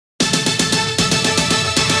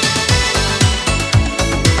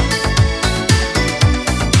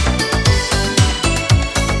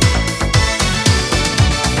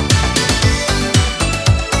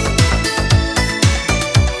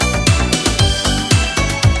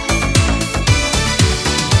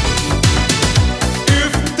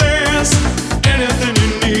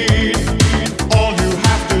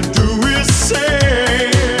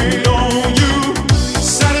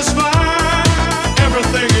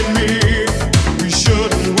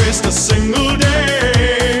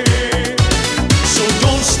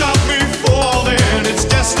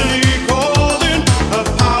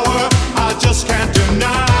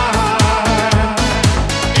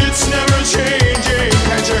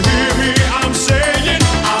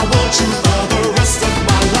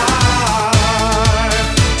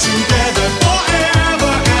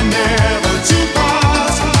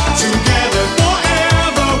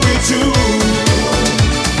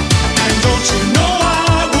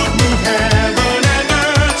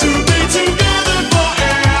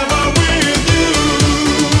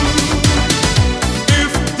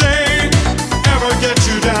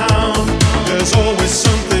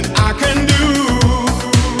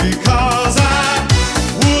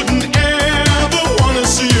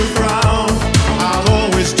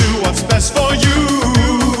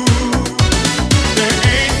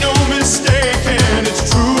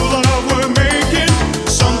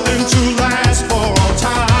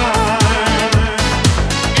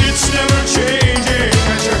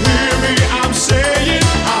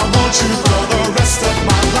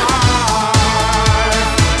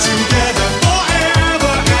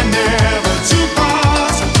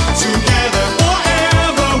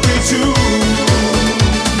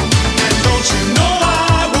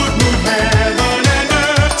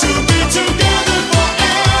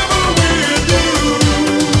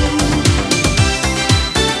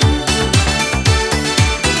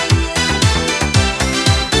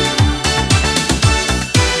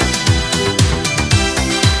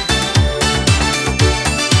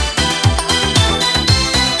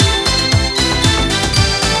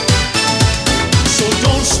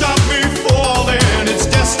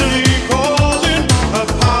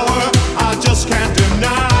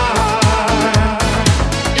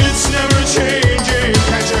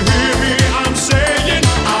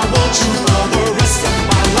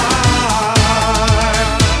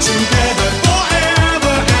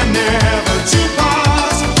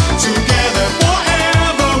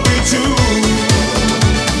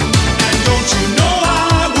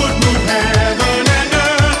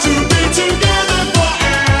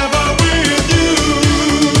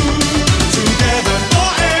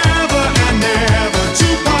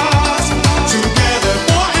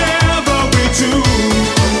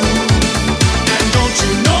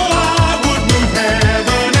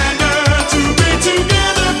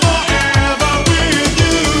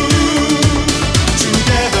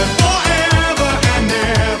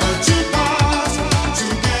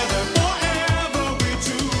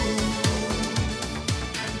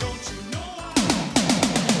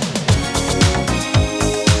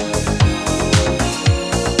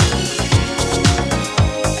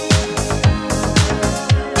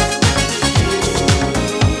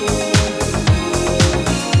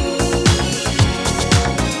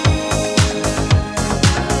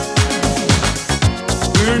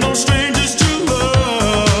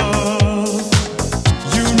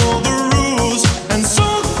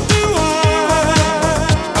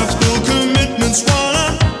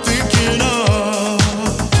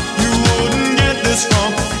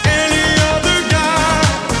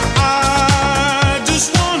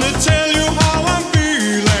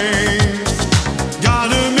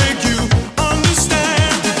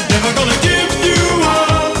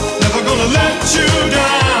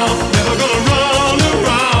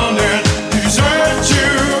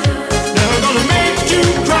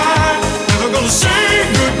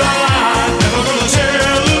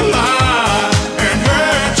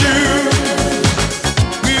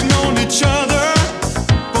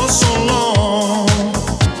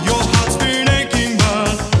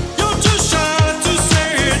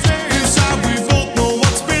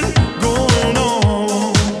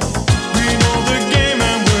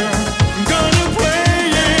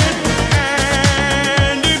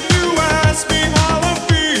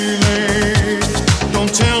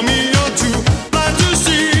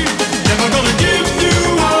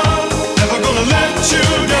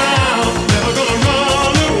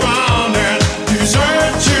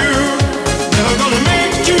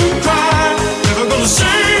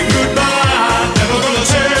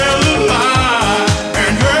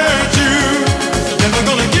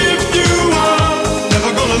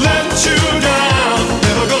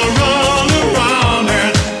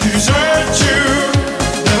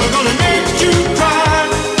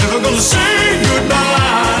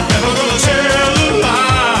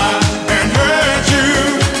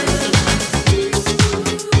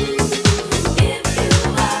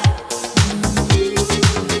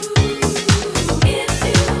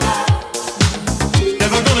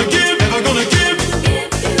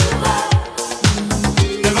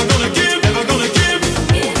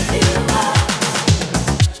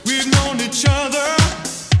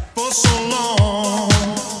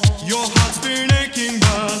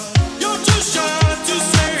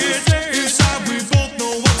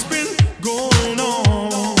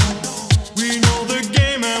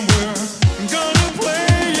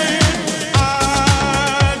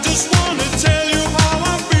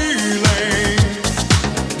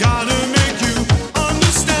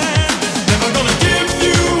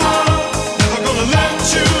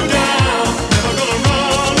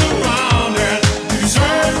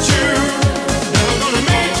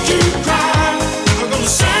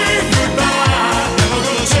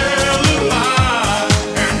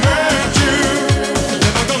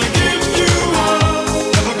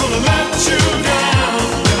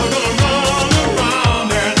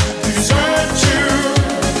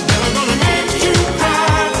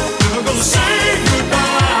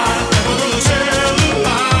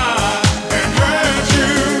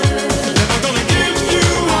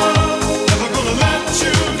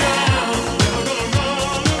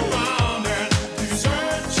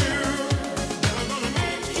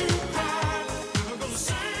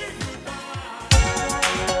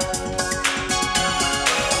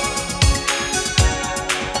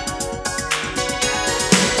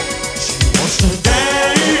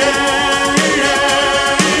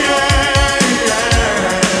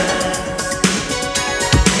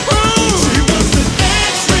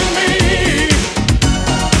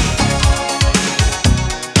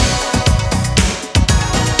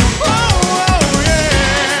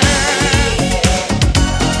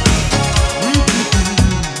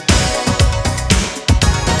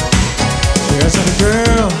Listen,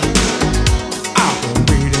 girl, I've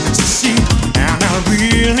been waiting to see, and I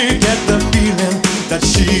really get the feeling that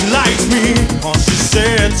she likes me. Oh, she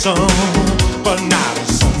said so, but not in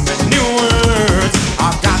so many words.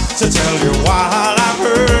 I've got to tell you what I've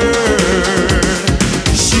heard.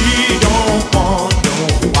 She don't want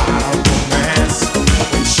no wild romance.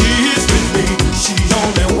 When she's with me, she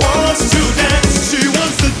only wants to dance. She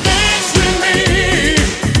wants to dance with me,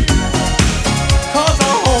 'cause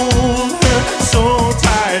I hold her so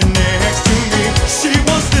tight next to me. She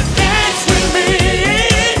wants to dance with me,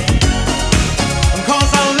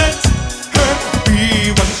 'cause I let her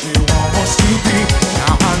be what she wants to be.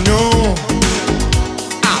 Now I know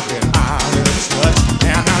I've been out of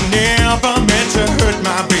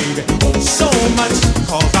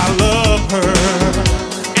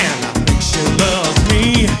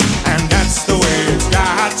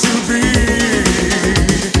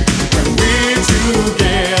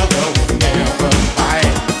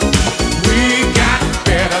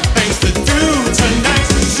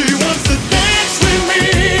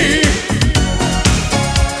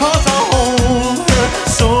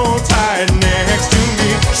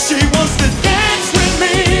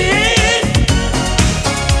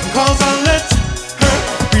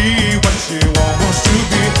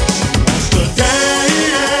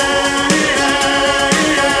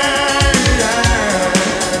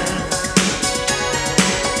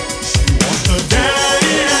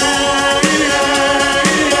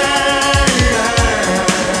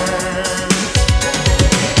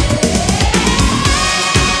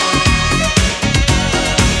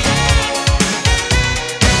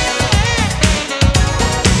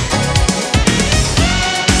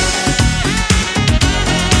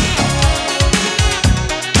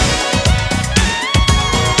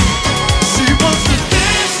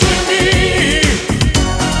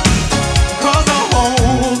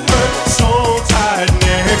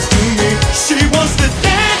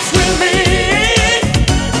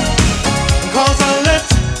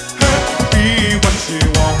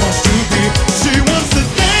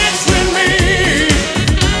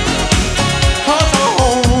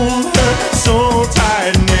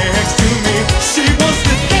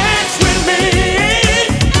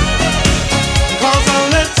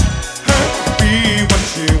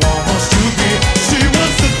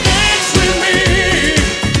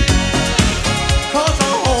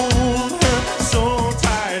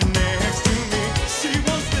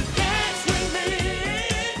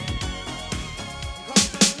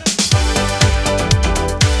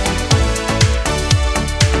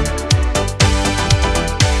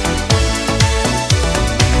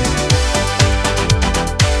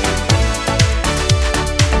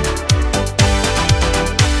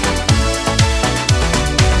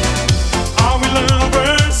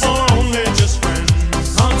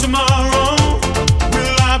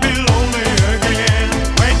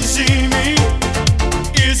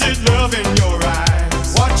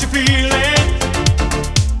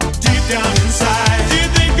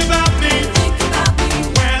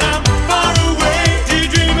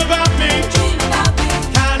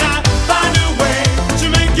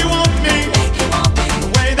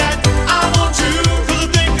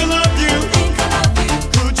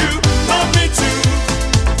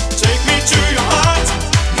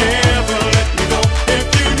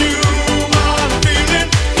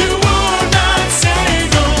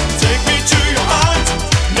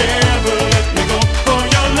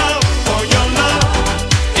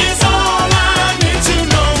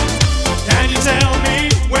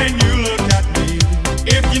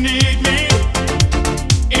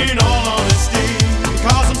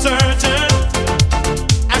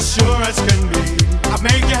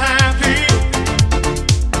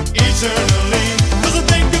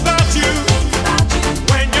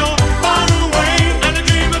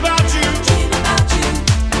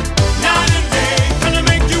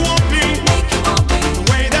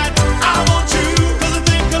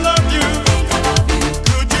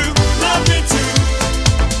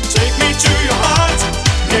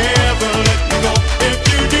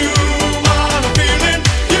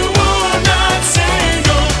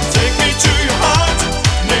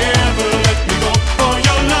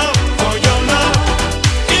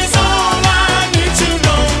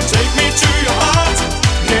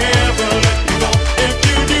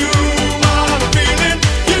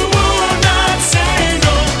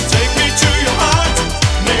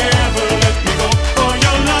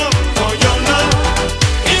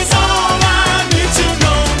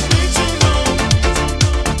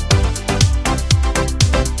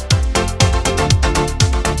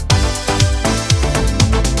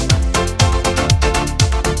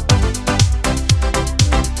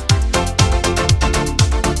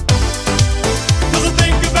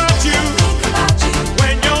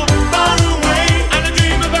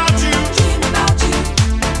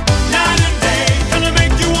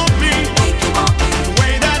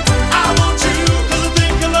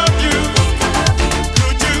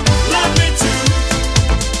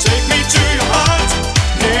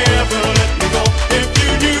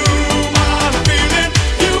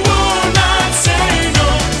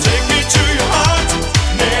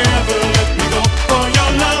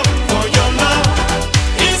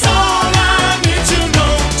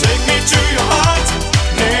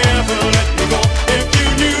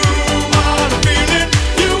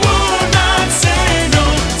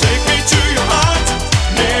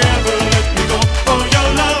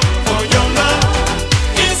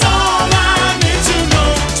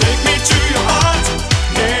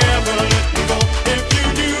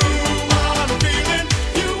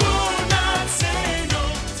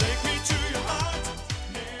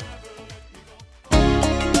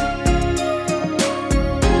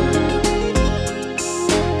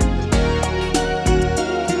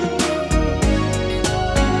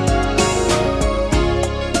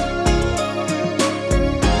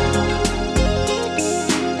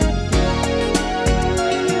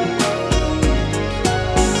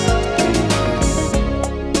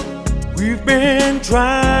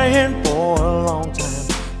trying for a long time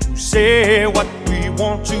to say what we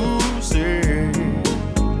want to say,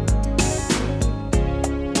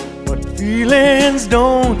 but feelings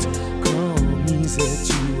don't come easy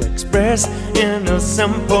to express in a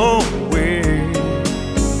simple way.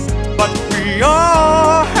 But we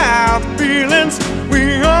all have feelings,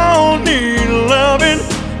 we all need loving,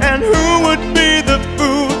 and who would be the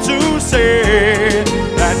fool to say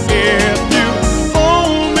that if you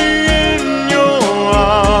hold me in your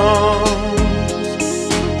arms,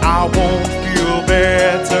 I won't feel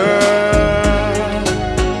better?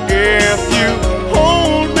 If you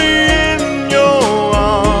hold me in your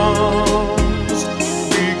arms,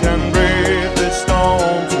 we can brave this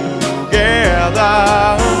storm together.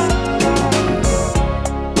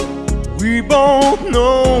 We both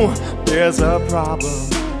know there's a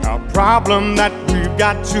problem that we've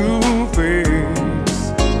got to face.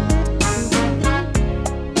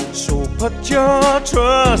 So put your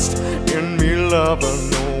trust in me, lover.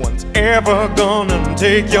 No one's ever gonna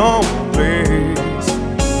take your place.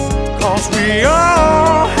 'Cause we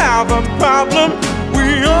all have a problem, we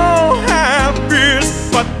all have fears,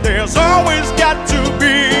 but there's always got to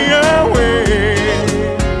be a way.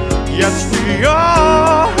 Yes, we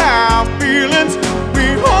all have feelings, we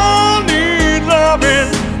all need loving,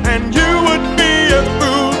 and you would be a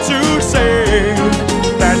fool to say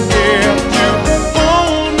that if you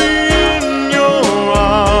hold me in your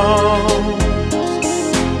arms,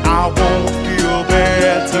 I won't feel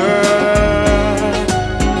better.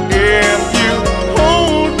 If you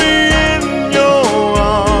hold me in your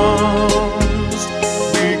arms,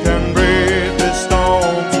 we can brave this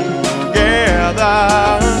storm together.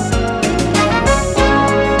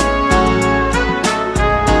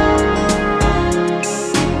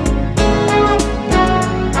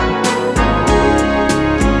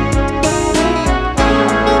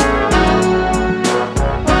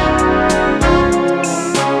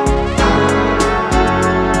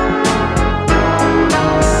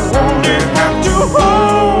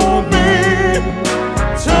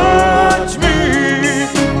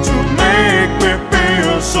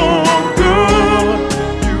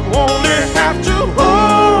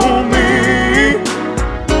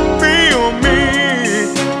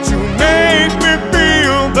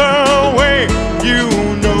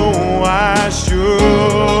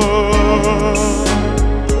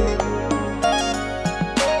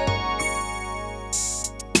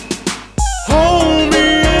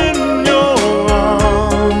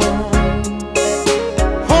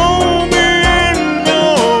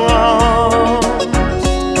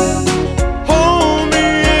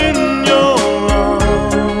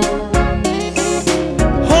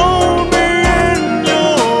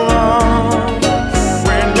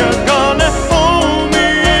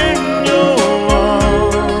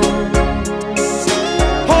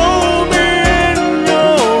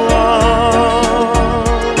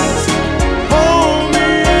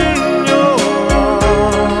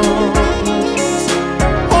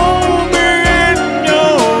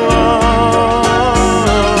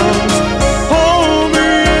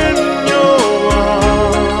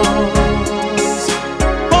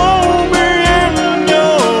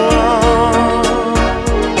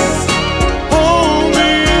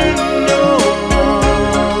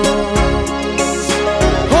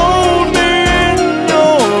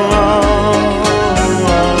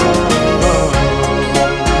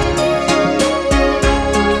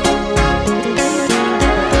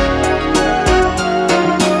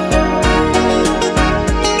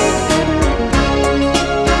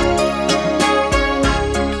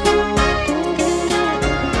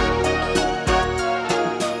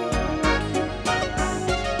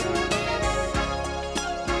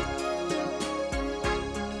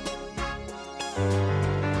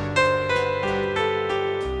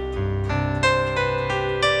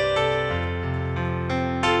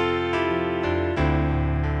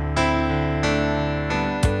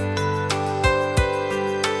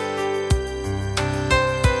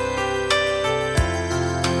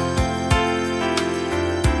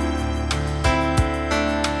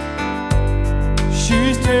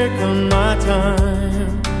 Taken my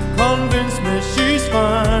time, convince me she's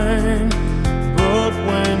fine, but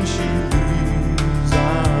when she leaves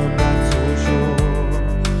I'm not so sure.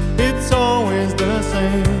 It's always the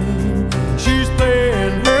same, she's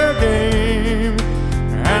playing her game,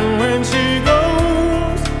 and when she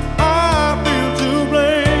goes I feel to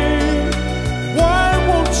blame. Why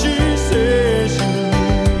won't she say she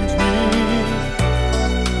needs me?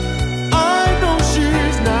 I know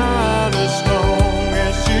she's not as strong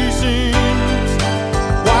as she seems.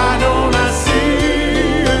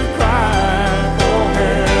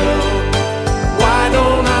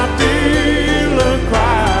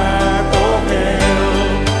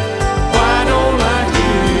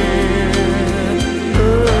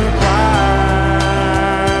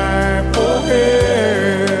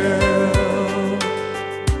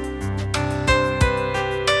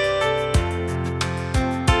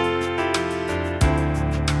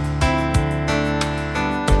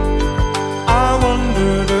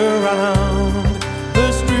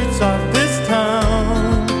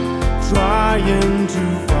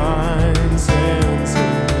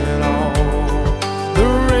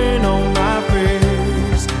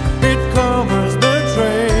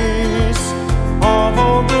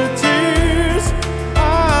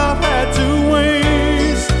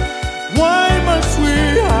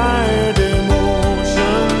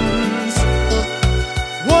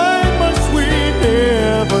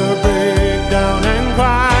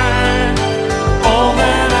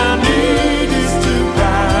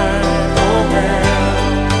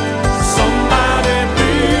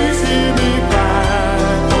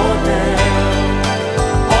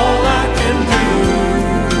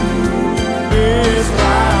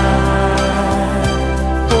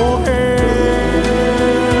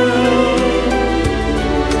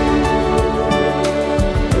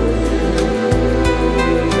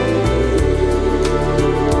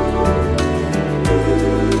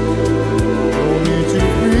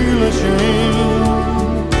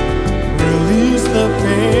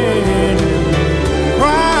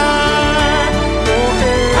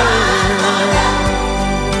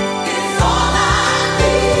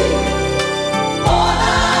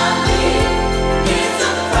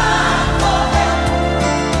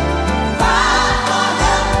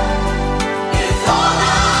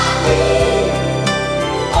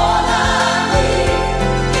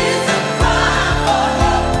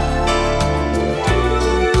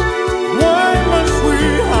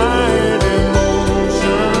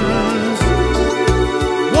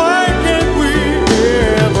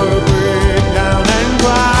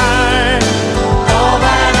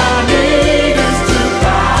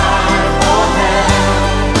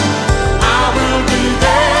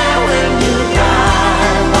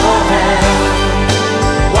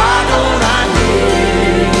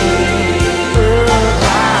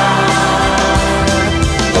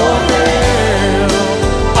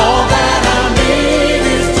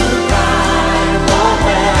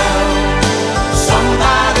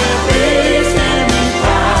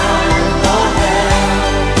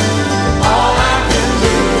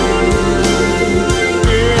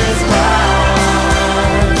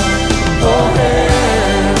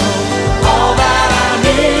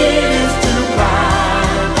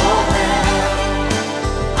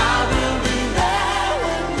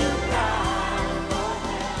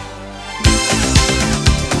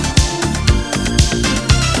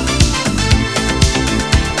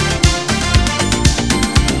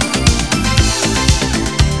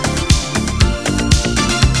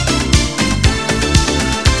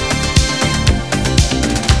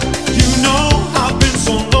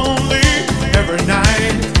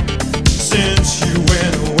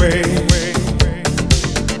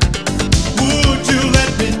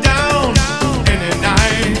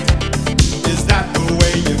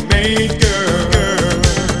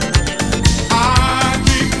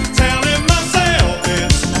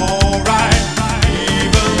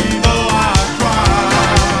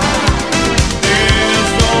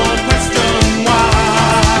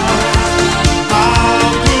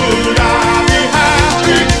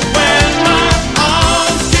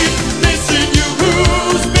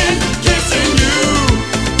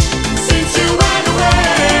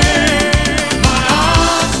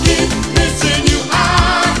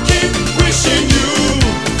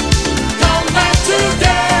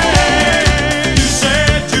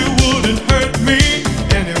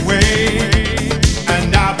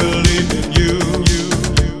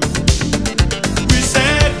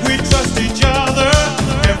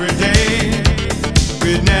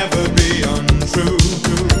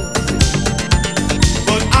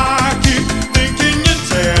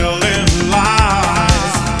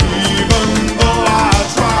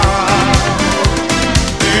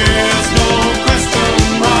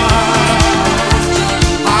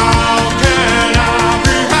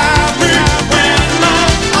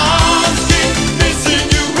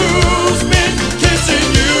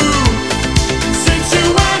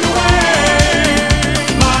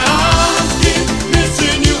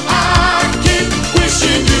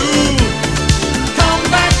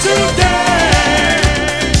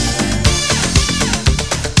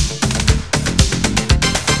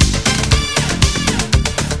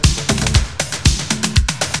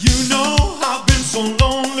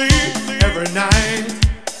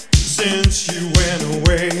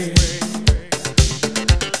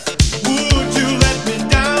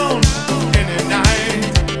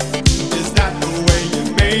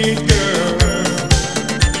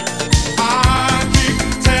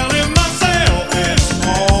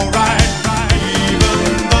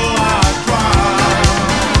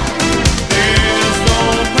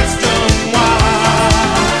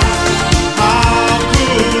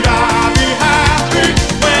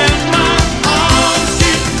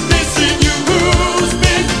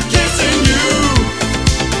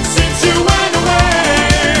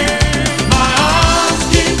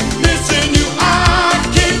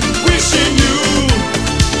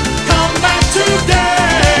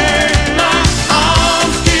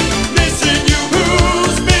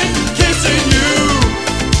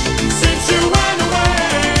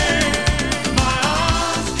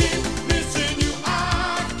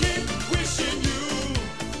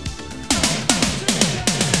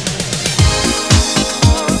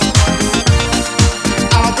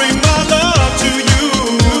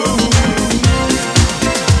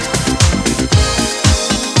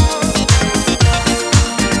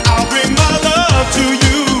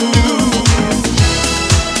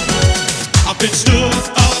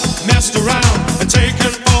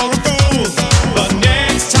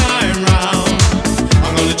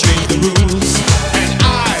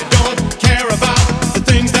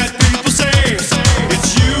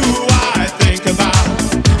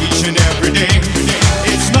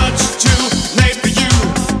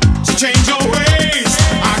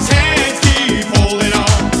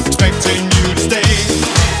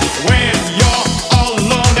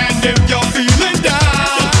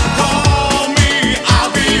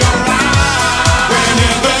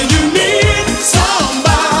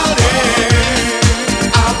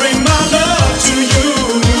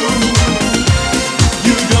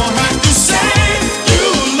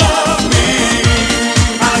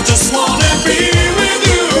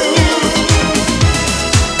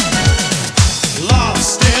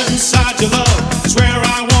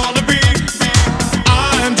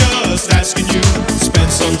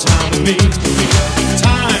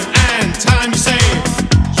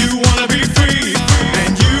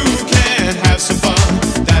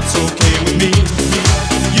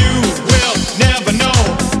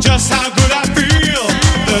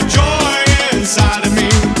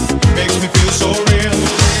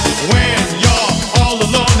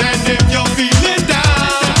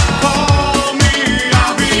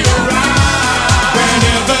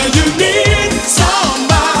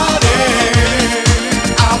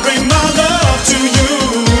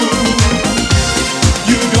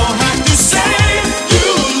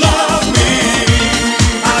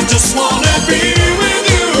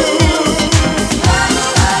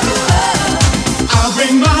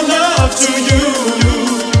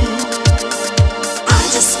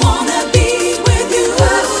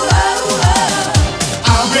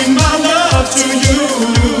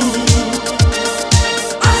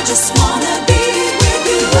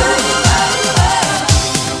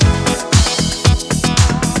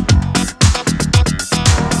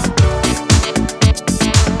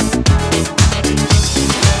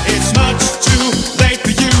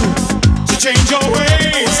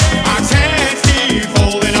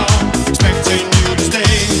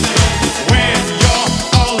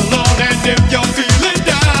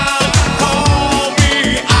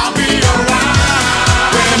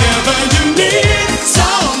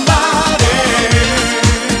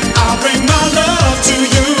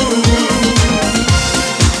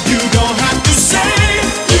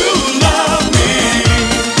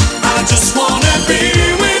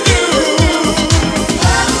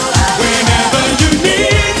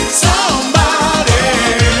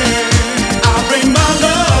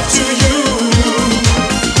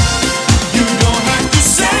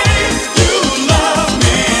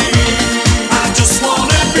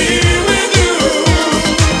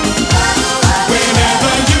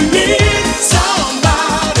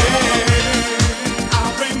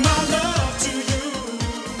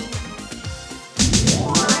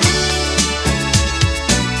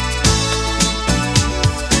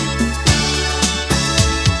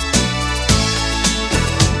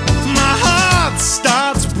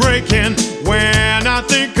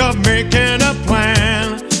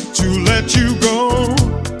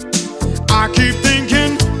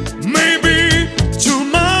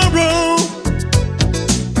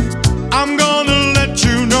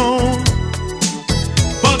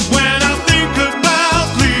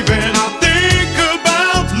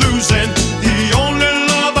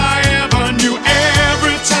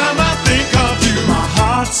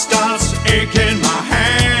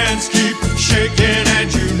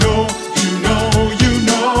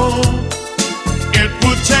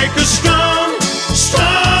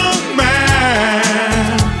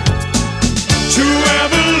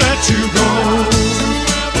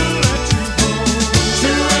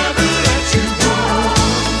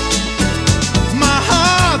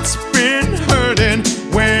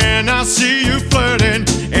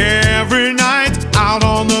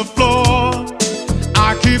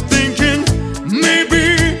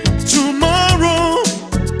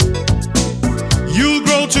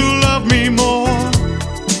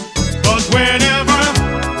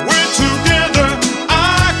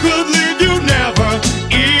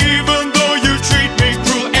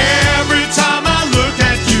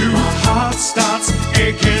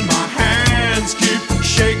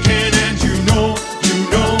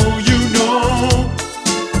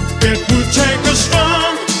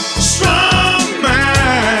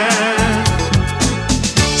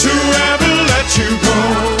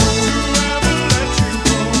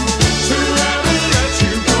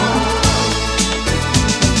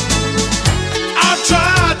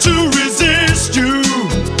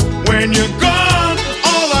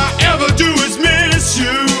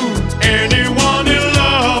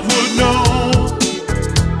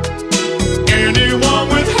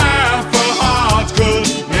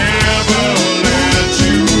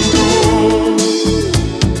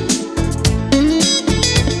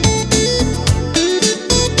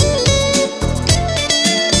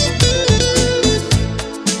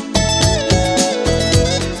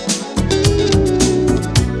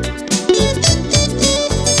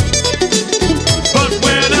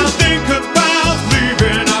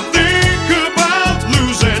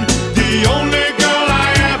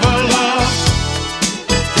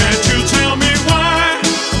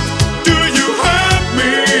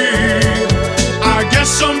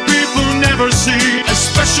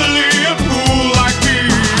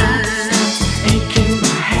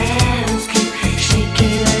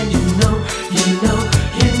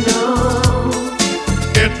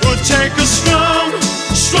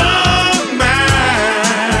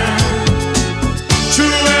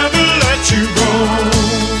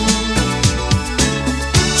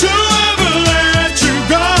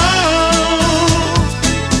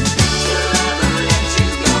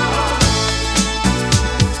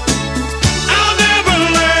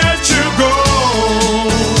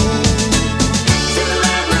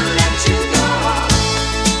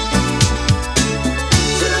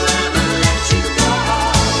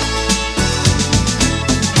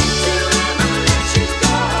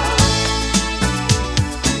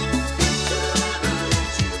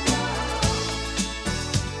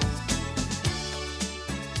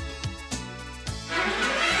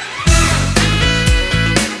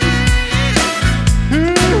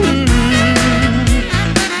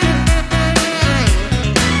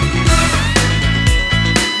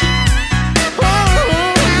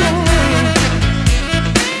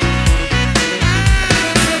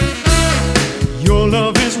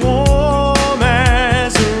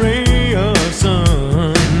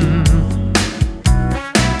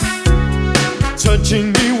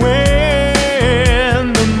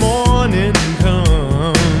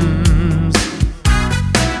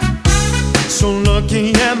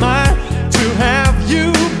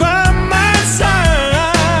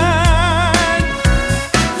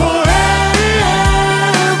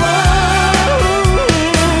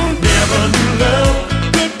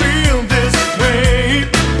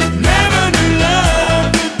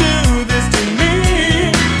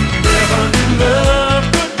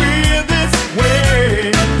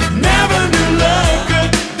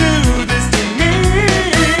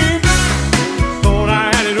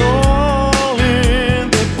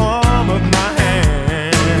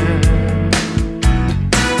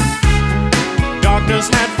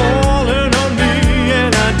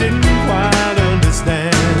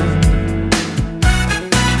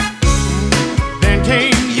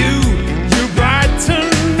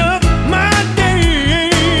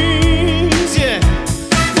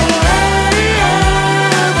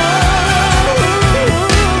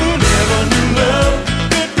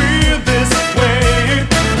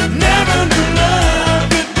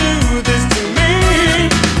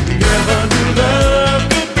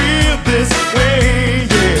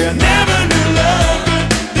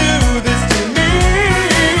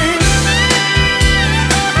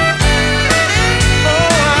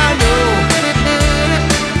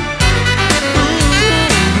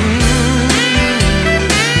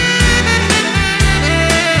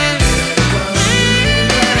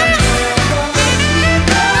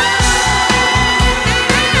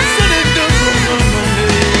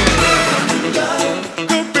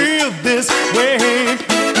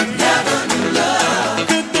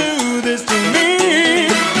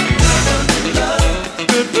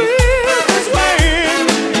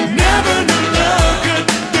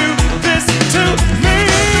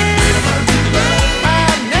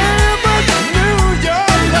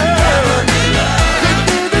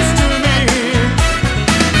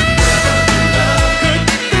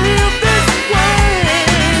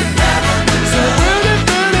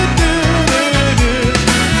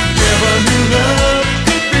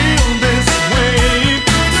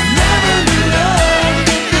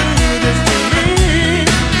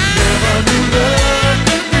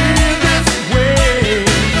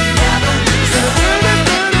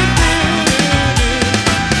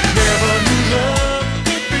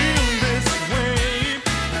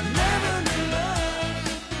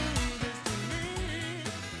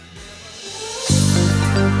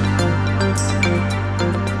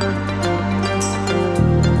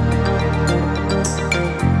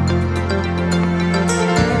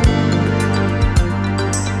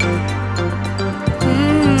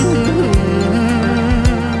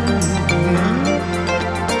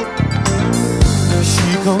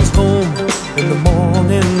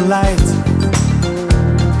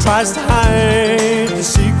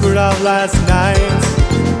 last night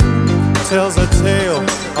tells a tale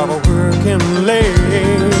of a working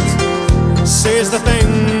lady. Says the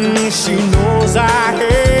things she knows I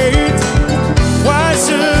hate. Why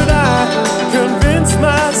should I convince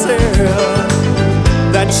myself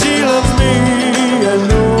that she loves me and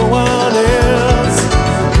no one else?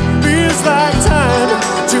 Feels like time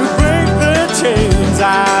to break the chains.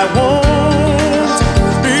 I won't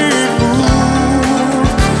be fooled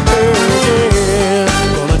again.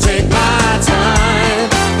 Gonna take my time,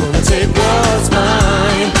 gonna take what's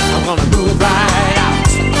mine. I'm gonna move right out.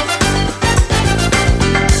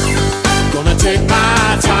 Gonna take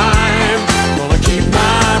my time, gonna keep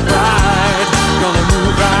my pride. Gonna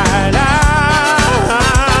move right out,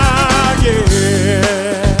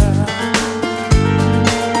 yeah.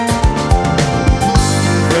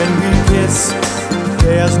 When we kiss,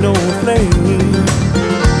 there's no flame,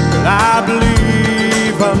 but I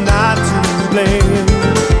believe I'm not to blame.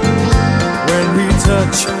 When we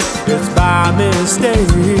touch, it's by mistake.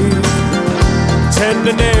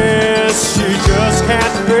 Tenderness she just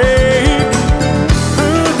can't fake.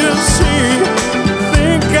 Who does she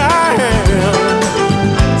think I am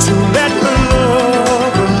to let her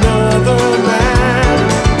love another man?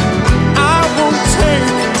 I won't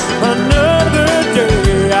take another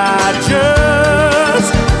day. I just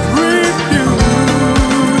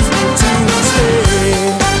refuse to stay.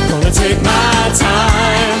 Gonna take my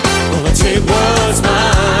time, gonna take what's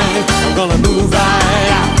mine. I'm gonna move right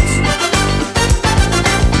out.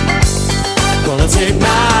 Gonna take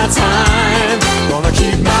my time, gonna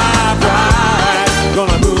keep my pride.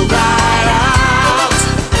 Gonna move right out.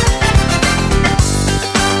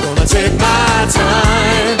 Gonna take my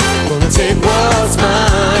time, gonna take what's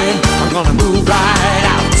mine. I'm gonna move right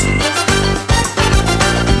out.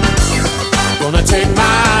 Gonna take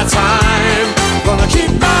my time, gonna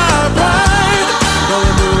keep my pride.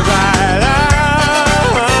 Gonna move right out,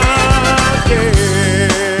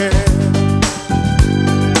 yeah.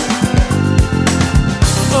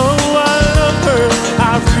 Oh, I love her, I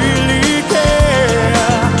really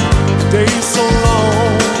care. Days so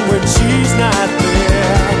long when she's not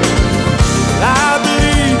there. I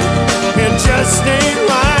believe it just ain't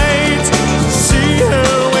right to see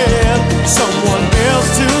her with someone else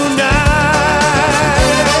tonight.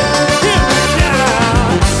 Hear me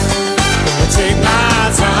now. Gonna take my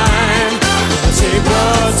time, gonna take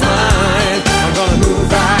what's mine. I'm gonna move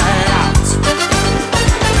right out.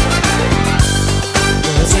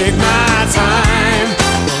 Gonna take my time,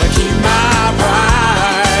 gonna keep my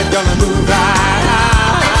pride. Gonna move right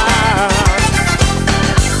out.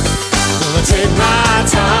 Gonna take my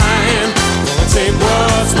time, gonna take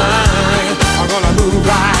what's mine. I'm gonna move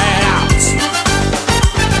right out.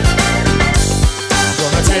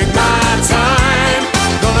 Gonna take my time,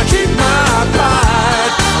 gonna keep my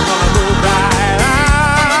pride. I'm gonna move right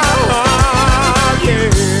out, yeah.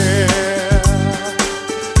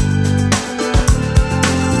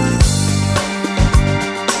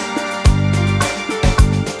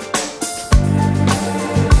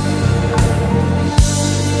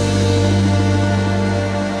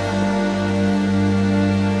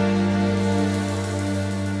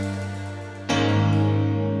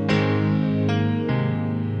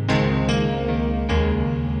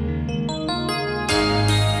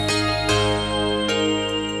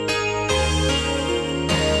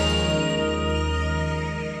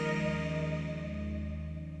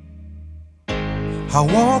 I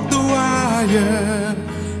walk the wire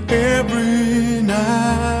every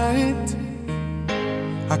night.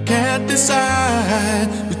 I can't decide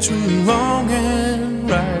between wrong and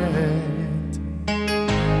right.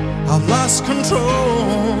 I've lost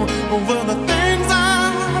control over the things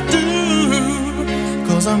I do,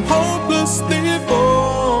 'cause I'm hopelessly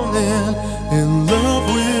falling in love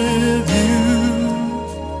with you.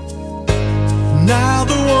 Now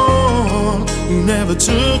the one who never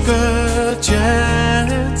took a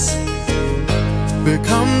chance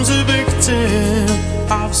becomes a victim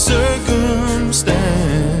of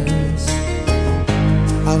circumstance.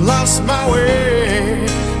 I've lost my way,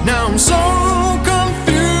 now I'm so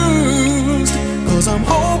confused, 'cause I'm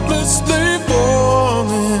hopelessly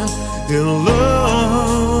falling in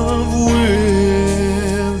love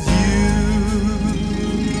with you.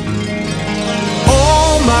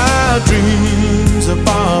 All my dreams are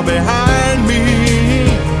far behind me.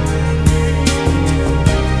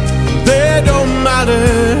 They don't matter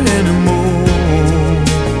anymore.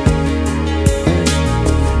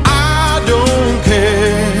 I don't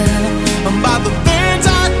care about the things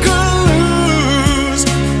I could lose.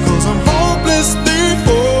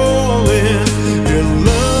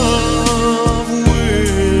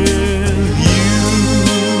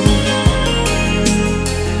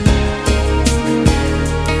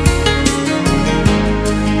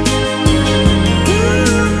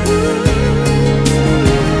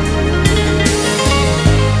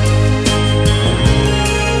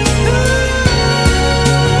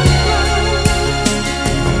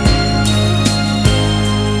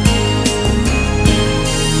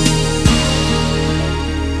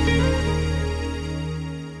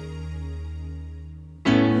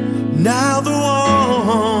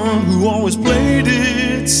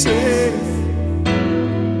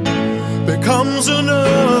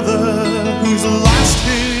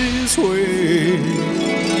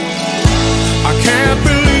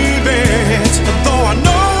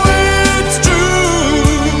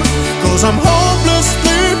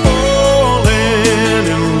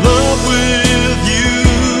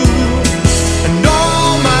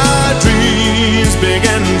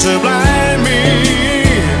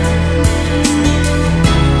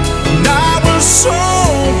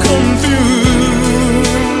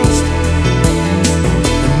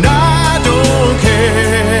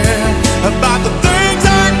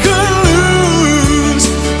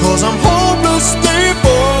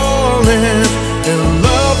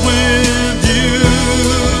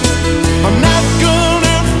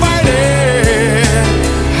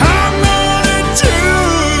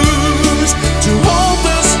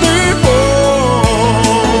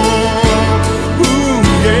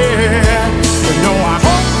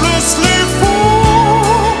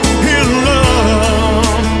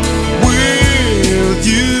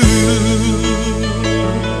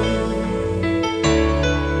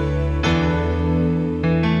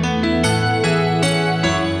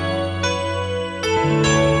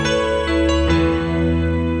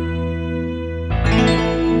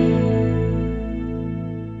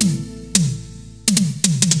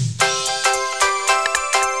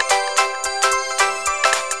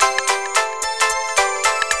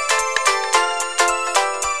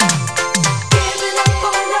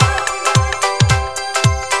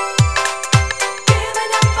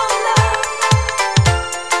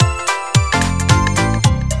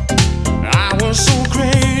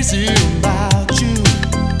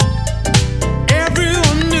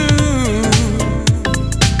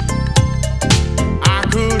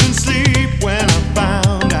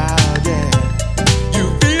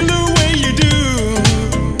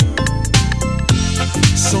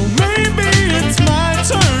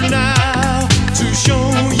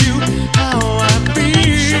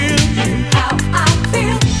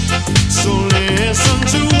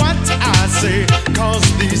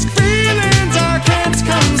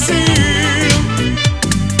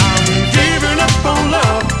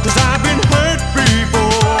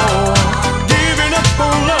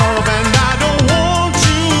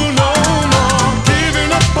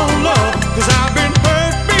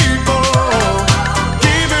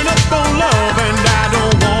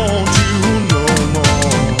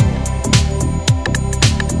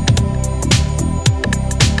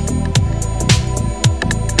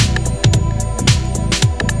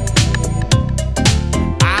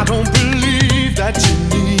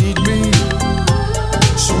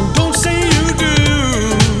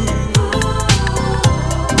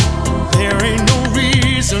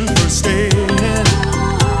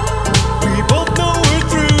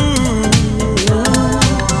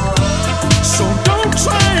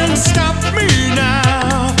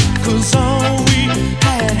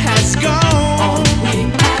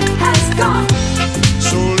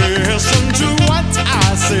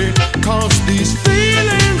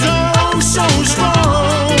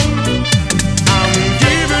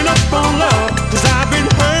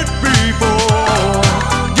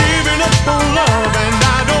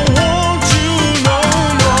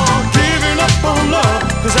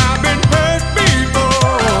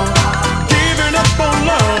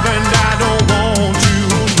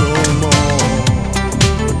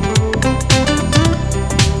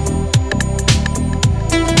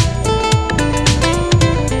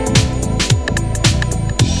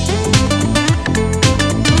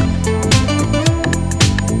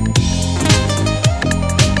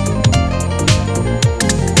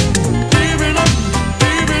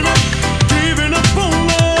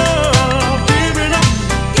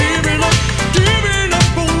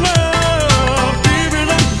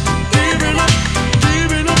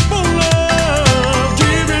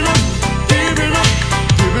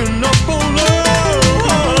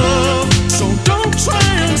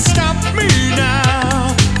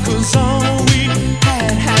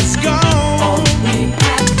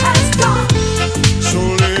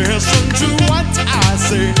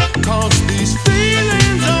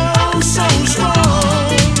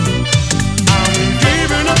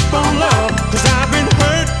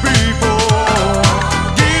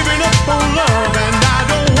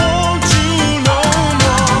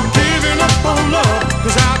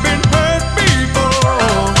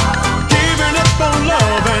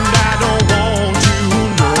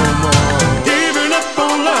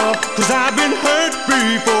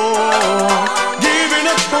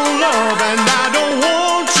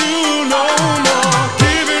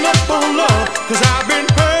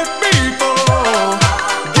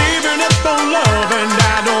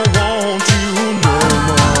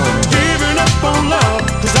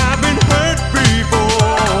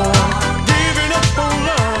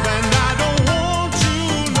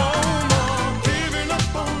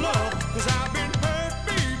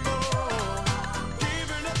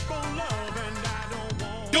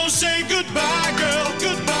 Don't say goodbye, girl,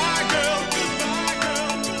 goodbye, girl, goodbye,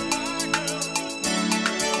 girl, goodbye, girl.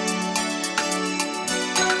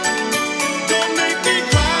 Don't make me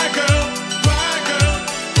cry, girl, cry, girl,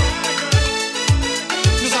 cry, girl.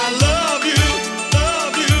 'Cause I love you,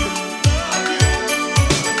 love you, love you.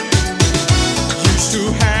 Used to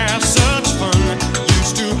have such fun,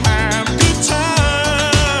 used to have good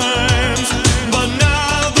times, but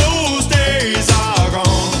now those days are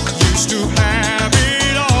gone. Used to have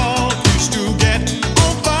it all, used to get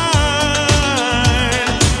on fire.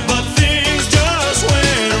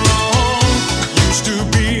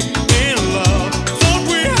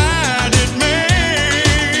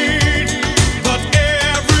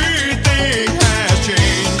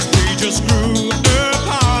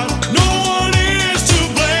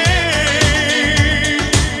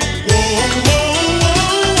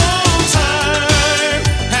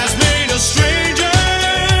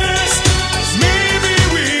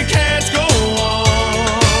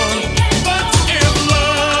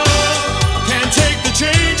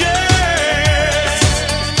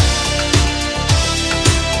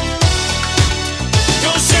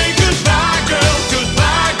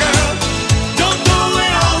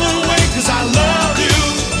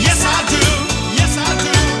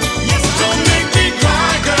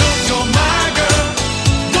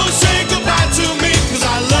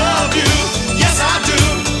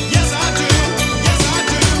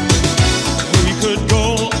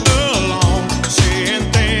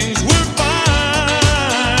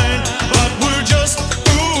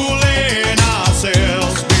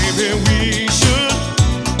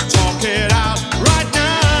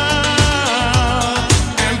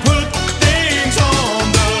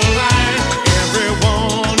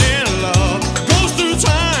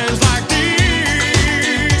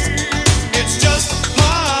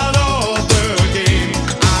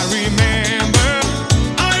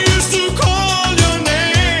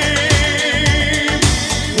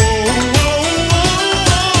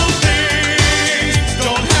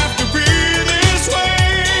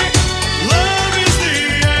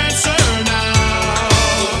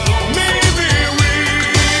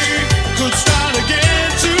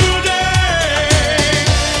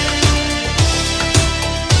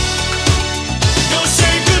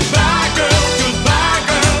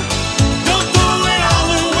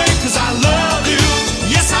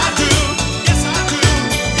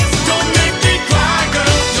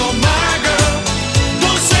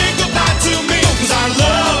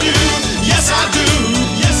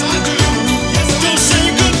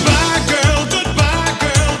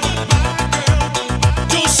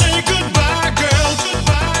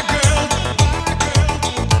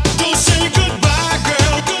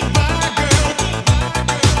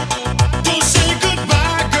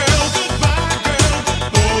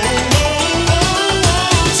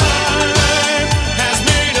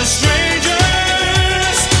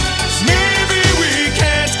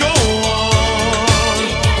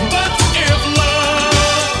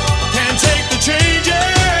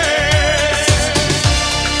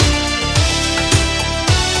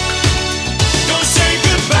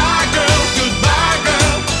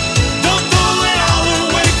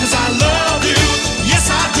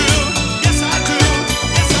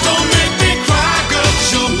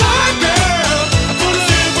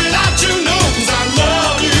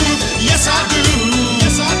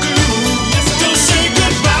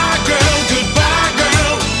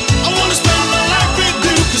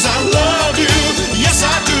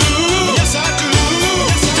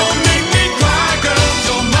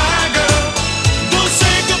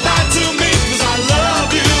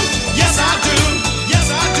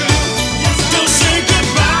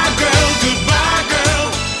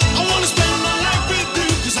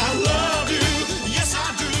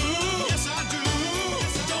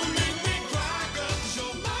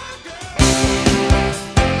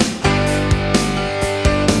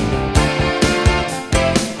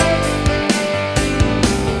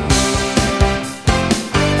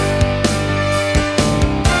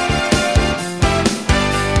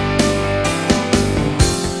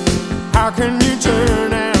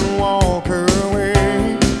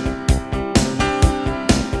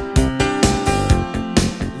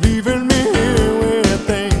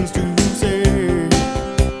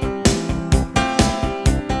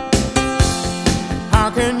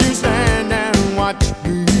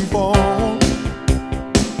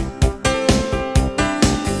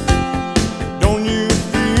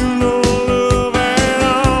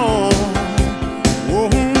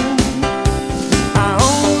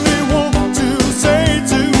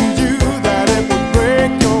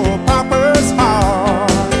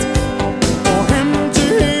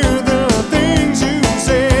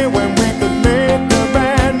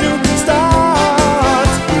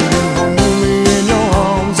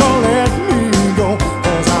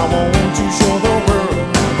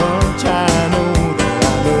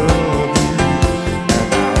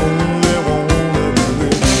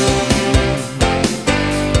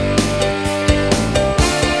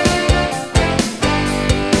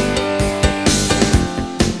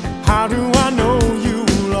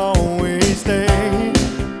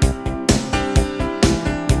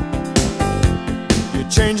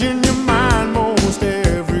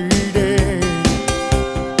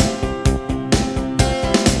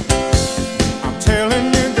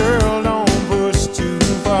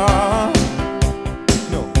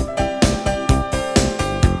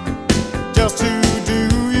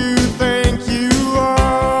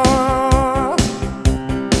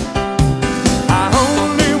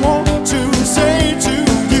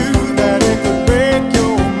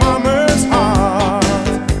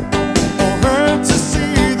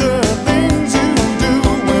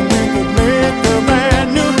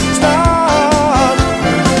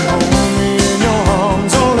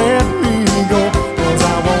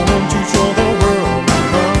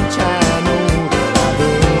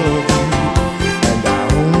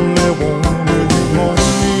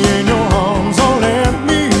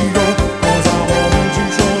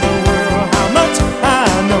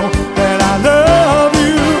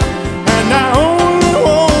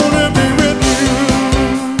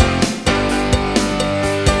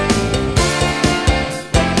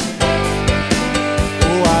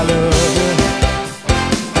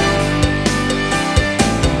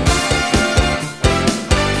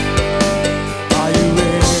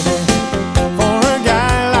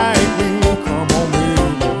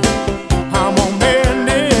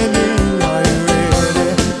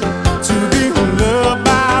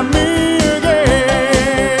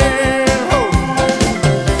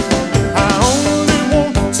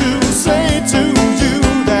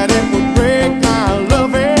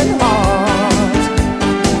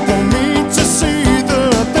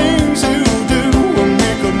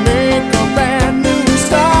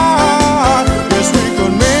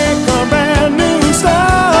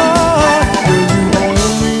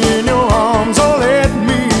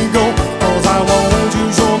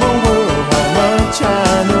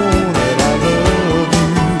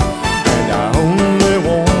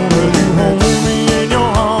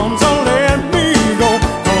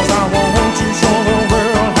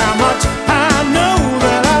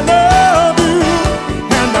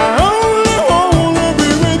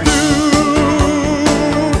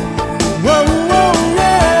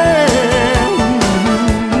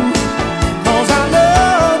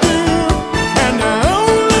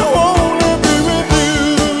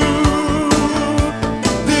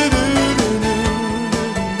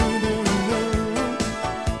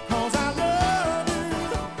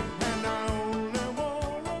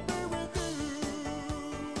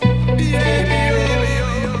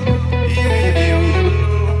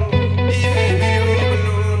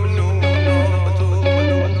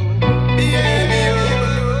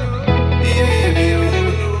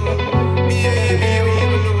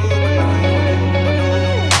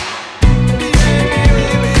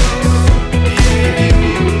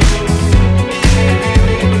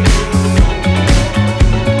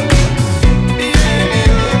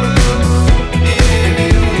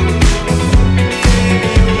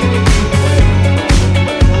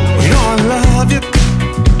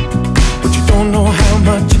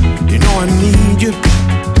 much, you know I need you.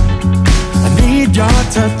 I need your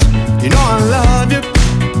touch, you know I love you.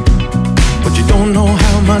 But you don't know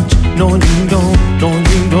how much, no you don't, no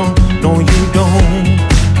you don't, no you don't.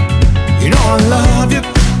 You know I love you,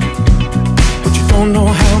 but you don't know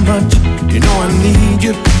how much, you know I need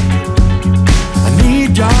you. I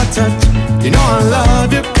need your touch, you know I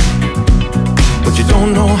love you. But you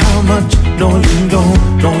don't know how much, no you don't,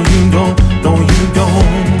 no you don't, no you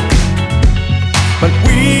don't. But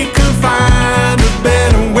we can find a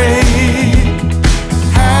better way.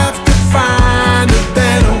 Have to find a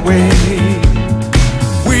better way.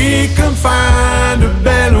 We can find a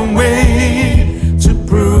better way to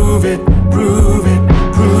prove it, prove it,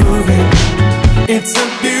 prove it. It's a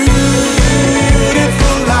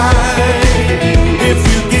beautiful life. If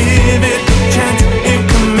you give it a chance, it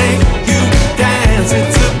can make you dance.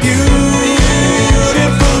 It's a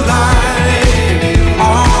beautiful life.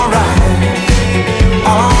 Alright,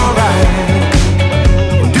 alright.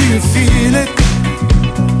 Do you feel it?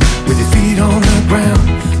 With your feet on the ground,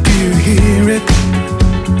 do you hear it?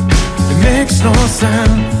 It makes no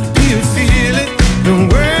sound. Do you feel it? The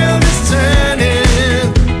world is turning.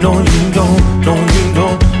 No you don't, no you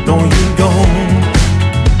don't, no you don't.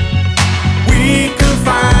 We can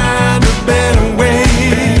find a better way.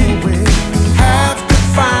 Have to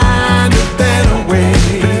find a better way.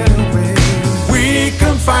 We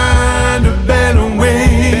can find a better way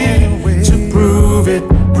to prove it,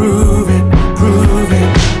 prove it, prove it.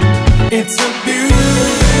 It's a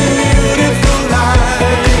beautiful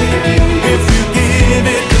life. If you give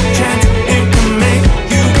it a chance, it can make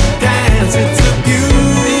you dance. It's a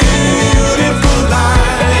beautiful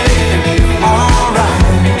life. Alright,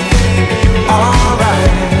 alright.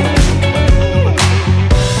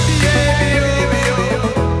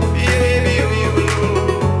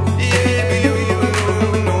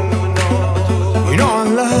 You know I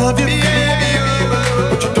love you,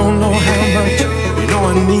 but you don't know how much, you know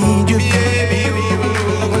I need you.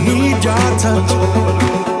 I need your touch.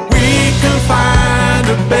 We can find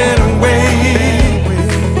a better way.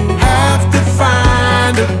 Have to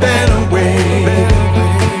find a better way.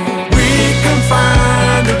 We can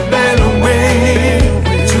find a better way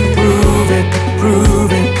to prove it,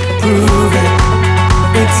 prove it, prove it.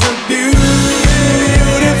 It's a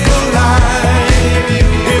beautiful life.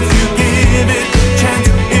 If you give it a chance,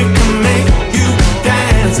 it can make you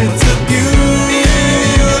dance. It's a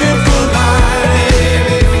beautiful life.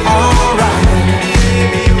 Alright,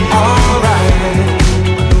 alright.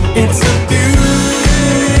 It's a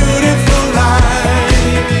beautiful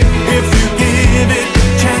life. If you give it a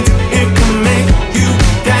chance, it can make you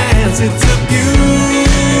dance. It's a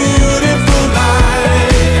beautiful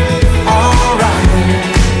life. Alright,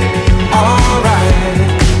 alright.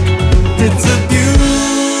 It's a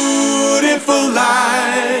beautiful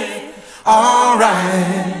life.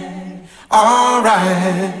 Alright,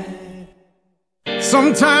 alright.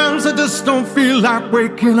 Sometimes I just don't feel like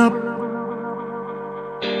waking up.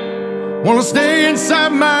 Wanna stay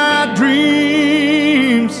inside my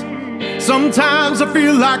dreams. Sometimes I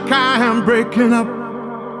feel like I am breaking up.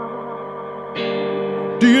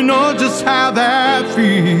 Do you know just how that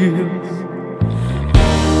feels?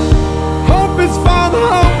 Hope is for the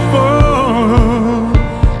hopeful.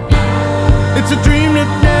 It's a dream that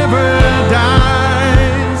never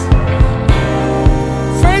dies.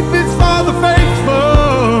 Faith is for the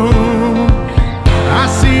faithful. I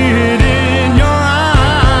see it in your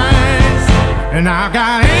eyes. And I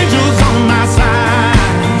got angels on my side.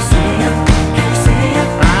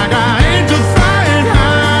 I got angels flying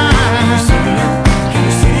high.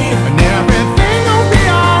 And everything gon' be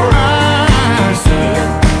alright.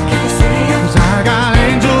 'Cause I got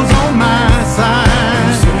angels on my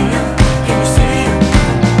side.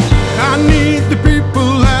 I need the people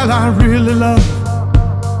that I really love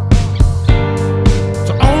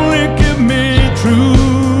to only give me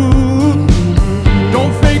truth.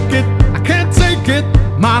 Don't fake it, I can't take it.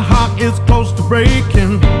 My heart is close to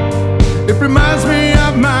breaking. It reminds me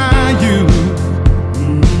of my youth.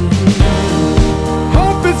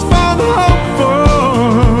 Hope is for the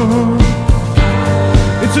hopeful.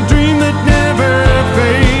 It's a dream that never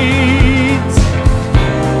fades.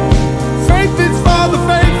 Faith is for the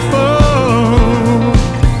faithful.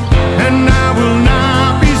 And I will not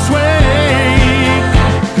be swayed.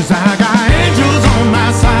 'Cause I got angels on my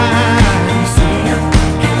side.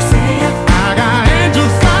 I got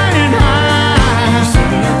angels flying high.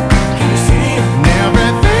 And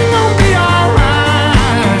everything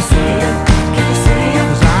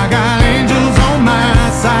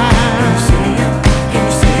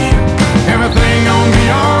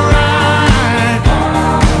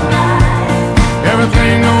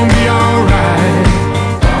everything gon' be alright.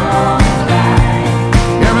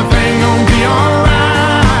 Everything gon' be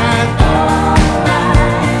alright.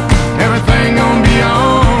 Everything gon' be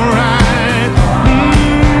alright.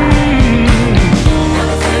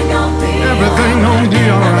 Everything gon' be alright. Everything gon' be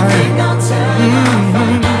alright.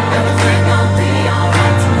 Everything gon' be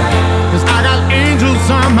alright tonight. 'Cause I got angels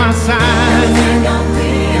on my side. Everything gon' be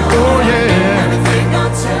alright. Oh yeah. Everything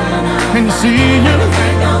gon' turn out. Can you see him?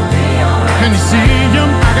 Everything gon' be alright. Can you see him?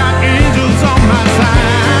 I got angels on my side.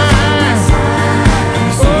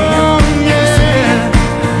 Oh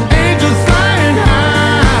yeah. Angels flying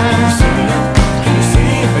high. Can you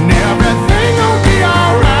see him? And everything gon' be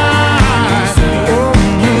alright. Oh,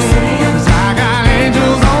 'cause I got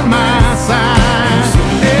angels on my side.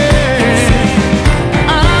 Yeah.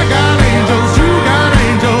 I got angels, you got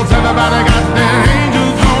angels, everybody got their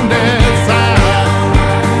angels on their side.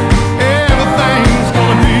 Everything's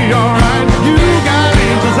gonna be alright. You got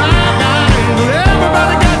angels, I got angels,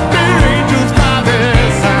 everybody got their angels by their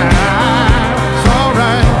side. It's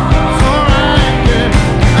alright, yeah.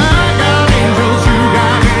 I got angels, you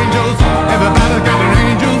got angels, everybody got their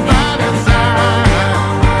angels by their side.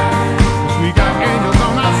 'Cause we got angels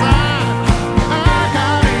on our side. I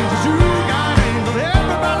got angels, you got angels,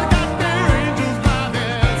 everybody got their angels by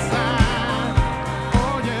their side.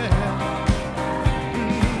 Oh yeah.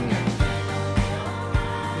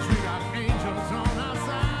 'Cause we got angels on our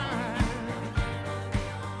side.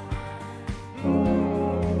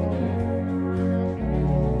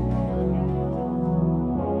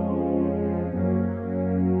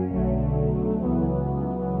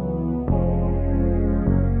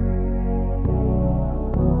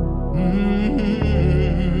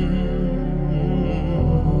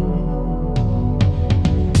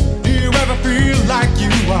 Do you ever feel like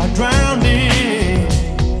you are drowning?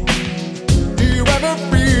 Do you ever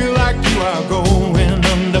feel like you are going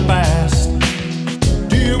under fast?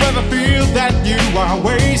 Do you ever feel that you are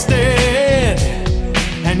wasted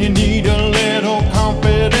and you need a little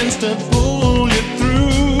confidence to pull you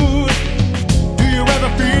through? Do you ever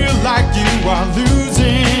feel like you are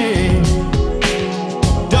losing?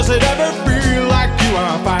 Does it ever feel like you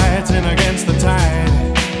are fighting against the tide?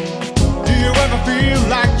 Do you ever feel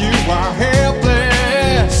like you are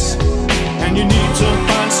helpless and you need to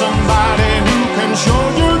find somebody who can show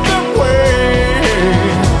you the way?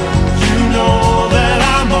 You know that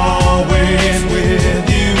I'm always with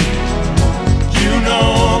you. You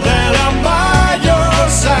know that I'm by your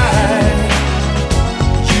side.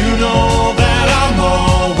 You know that I'm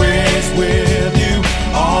always with you.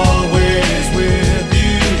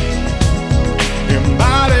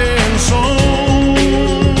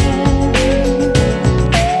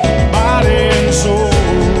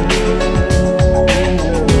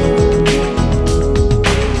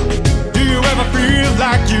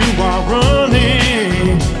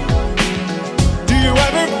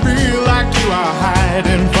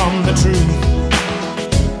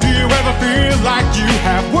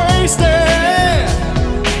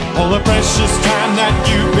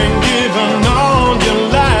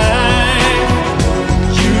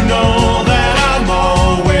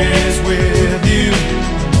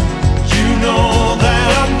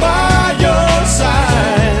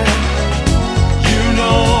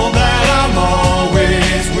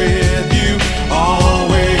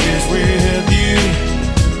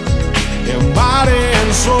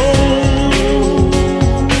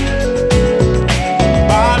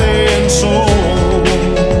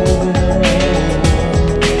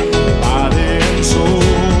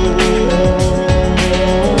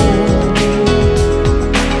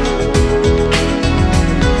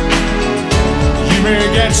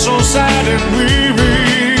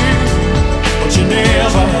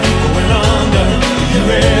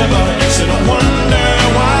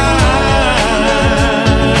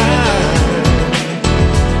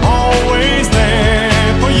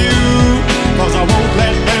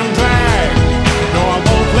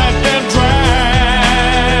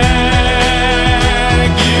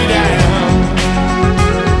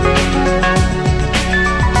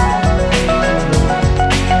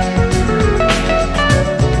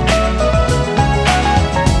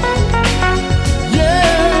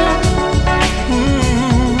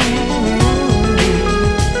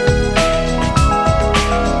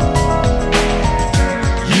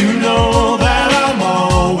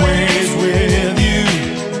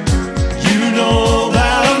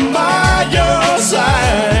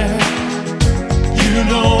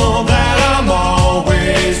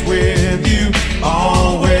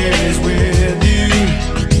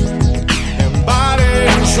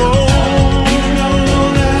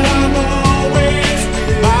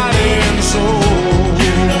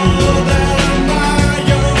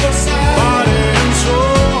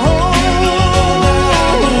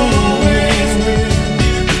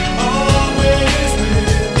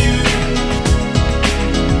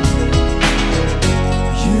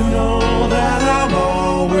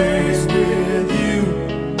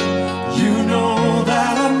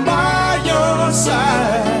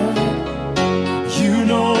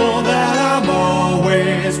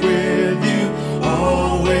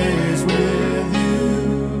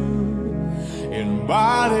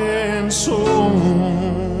 body and soul.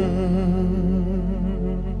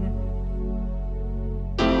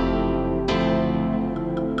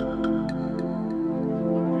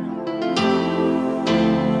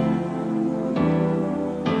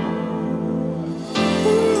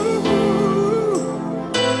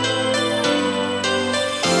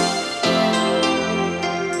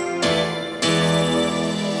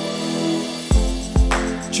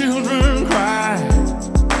 Children cry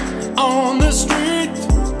on the street.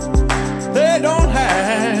 They don't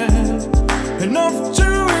have enough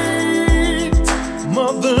to eat.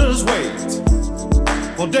 Mothers wait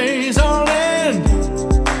for days on end.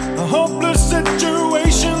 A hopeless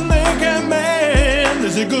situation they can mend.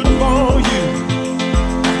 Is it good for you?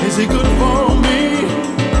 Is it good for me?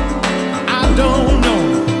 I don't know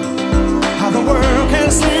how the world can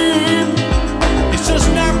sleep. It's just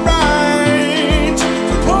not right.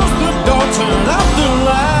 Close the door, turn out the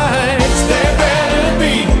lights. They better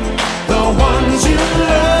be the ones you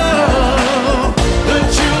love. The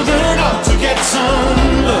children ought to get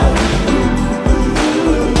some love.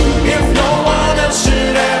 If no one else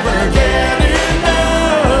should ever get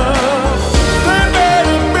enough, they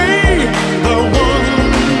better be the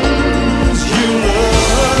ones you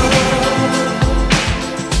love.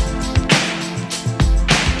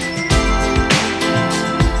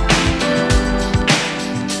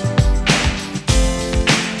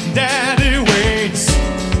 Daddy waits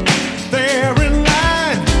there in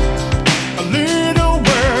line. A little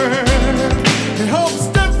word, he hopes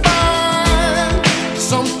to find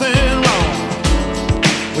something wrong.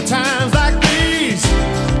 With times like these,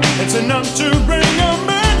 it's enough to bring a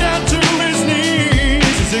man down to his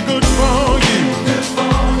knees. Is it good for you? Good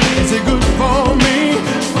for me. Is it good for me?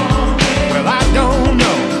 Good for me. Well, I don't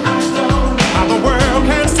know how the world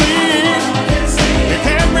can sleep. It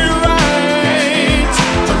can't be right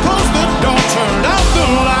to close the door, turn out the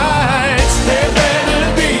lights. They better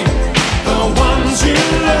be the ones you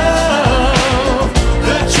love.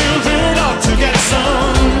 The children ought to get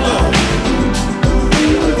some love.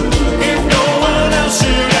 If no one else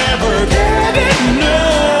should ever get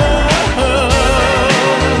enough,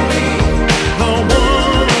 the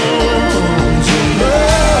ones you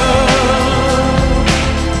love.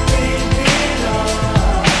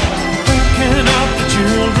 Thinking of the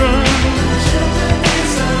children.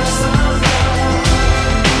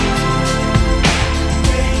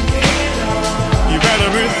 You better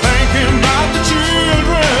be thinking about the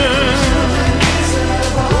children.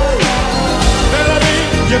 Better be,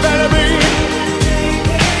 you better be.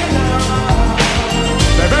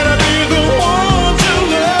 They better be the ones you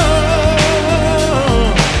love.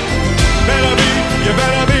 Better be, you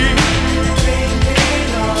better be.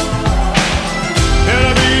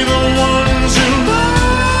 Better be the ones you love.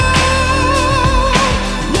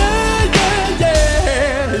 Yeah, yeah,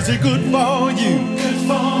 yeah. Is it good for you? Good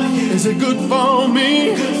for you. Is it good for me?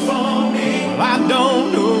 Good for me. Well, I don't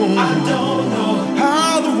know. I don't know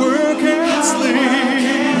how the world can sleep.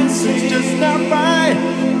 It's just not right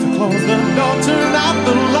to close the door, turn out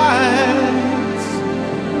the lights.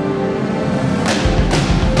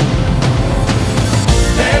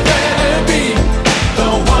 They better be the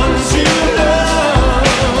ones you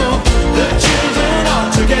love. The children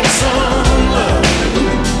ought to get some love.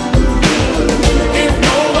 If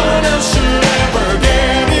no one else should ever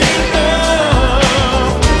get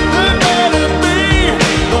enough, they better be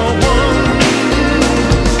the ones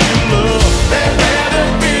you love. They better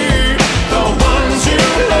be the ones you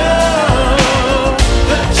love.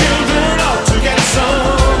 The children ought to get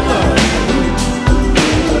some love.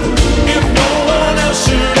 If no one else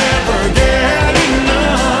should ever get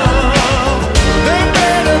enough, they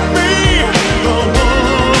better be the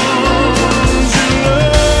ones you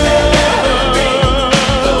love.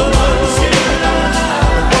 The ones you love.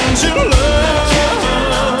 The ones you love.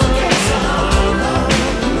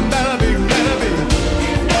 Better be, better be.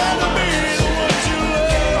 Better be the ones you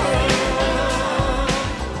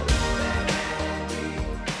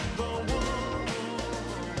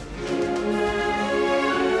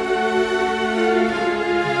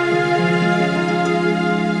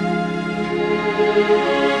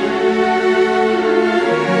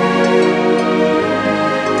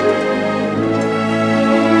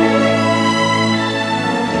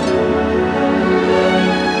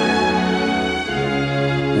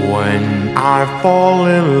When I fall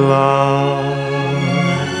in love,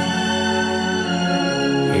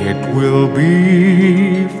 it will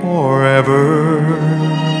be forever,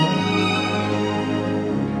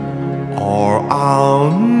 or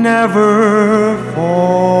I'll never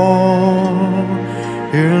fall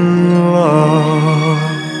in love.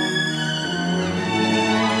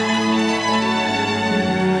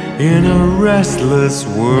 In a restless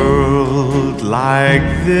world like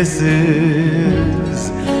this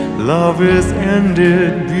is, love is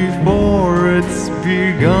ended before it's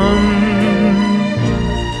begun,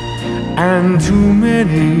 and too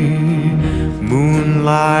many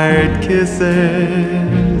moonlight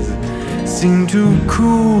kisses seem to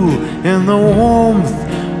cool in the warmth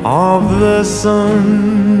of the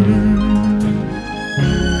sun.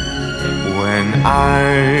 When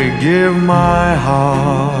I give my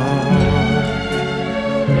heart,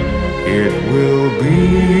 it will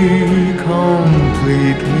be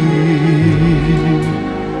completely,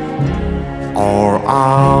 or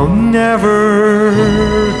I'll never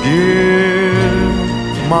give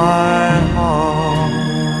my heart.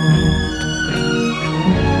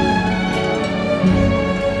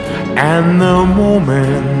 And the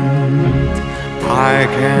moment I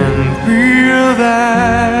can feel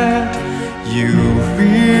that you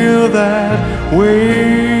feel that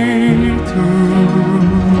way too,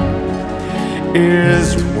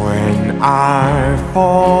 is when I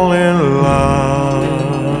fall in love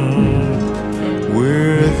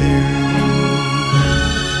with you.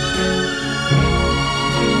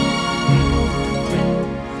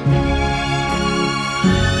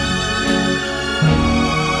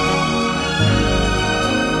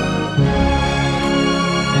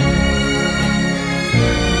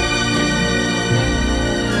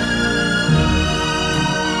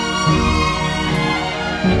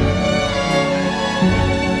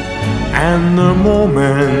 And the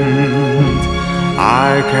moment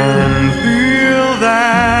I can feel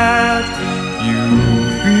that you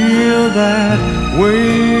feel that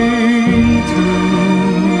way too,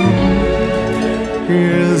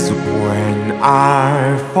 is when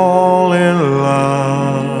I fall in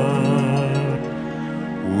love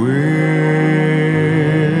with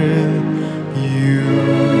you.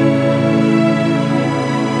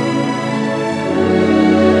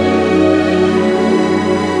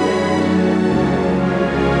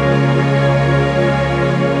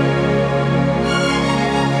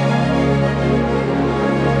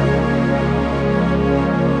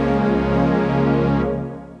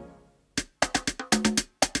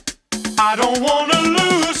 I don't want to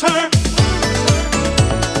lose her.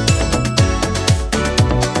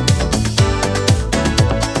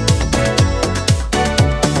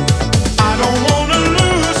 I don't want to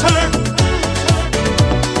lose her.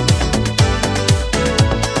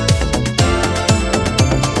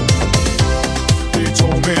 They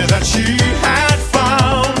told me that she had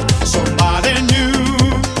found somebody new,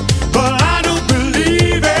 but I don't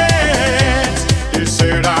believe it. They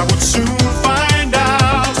said I would soon find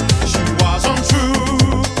out she was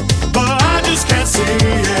untrue.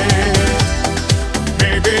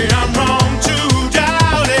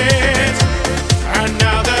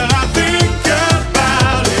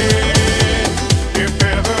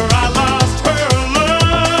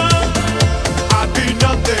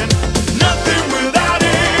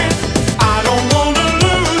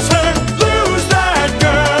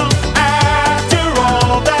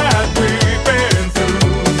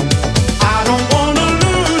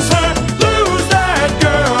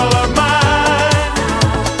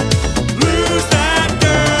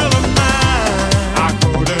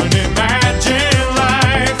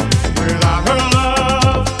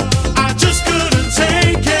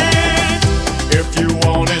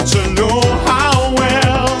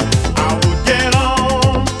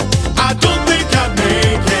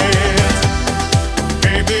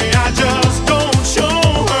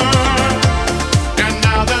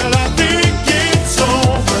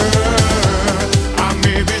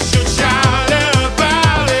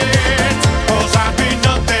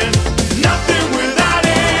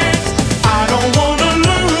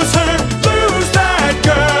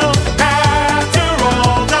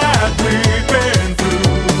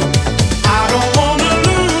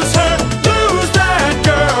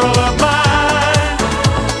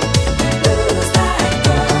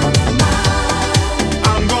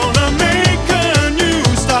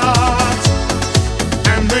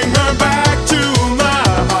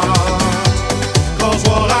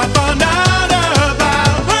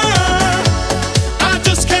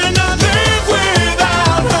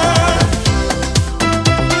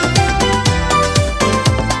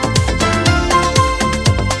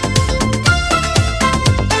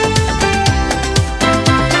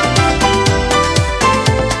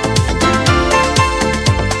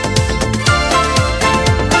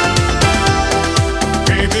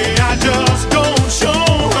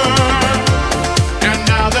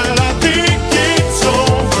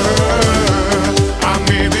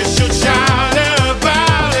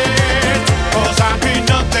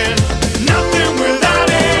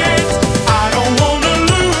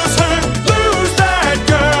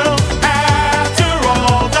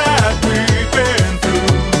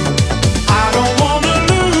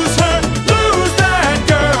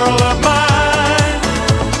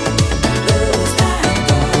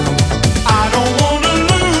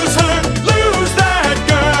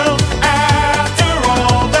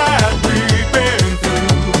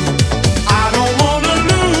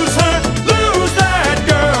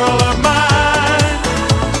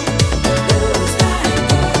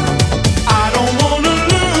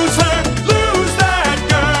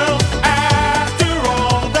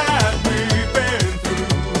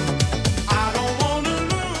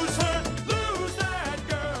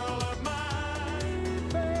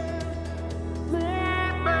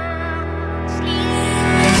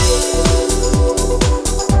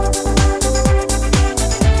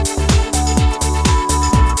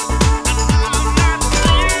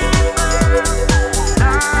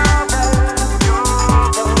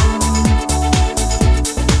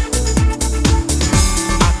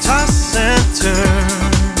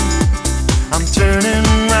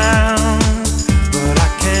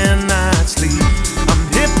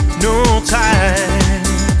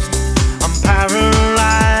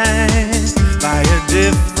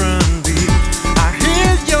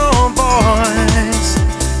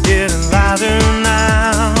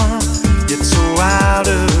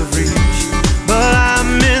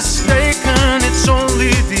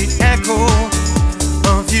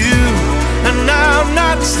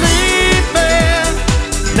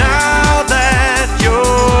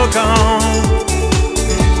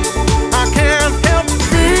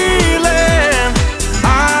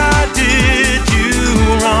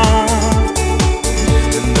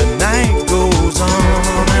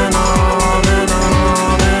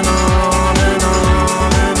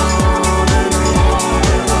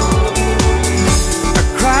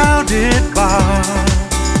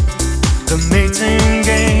 the mating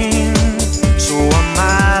game. So I'm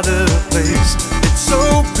out of place. It's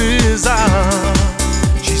so bizarre.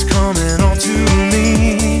 She's coming on to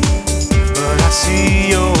me, but I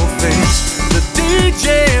see your face. The DJ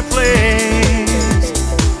plays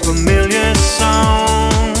familiar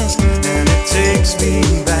songs, and it takes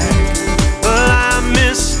me back. But I'm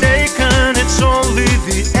mistaken, it's only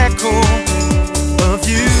the echo of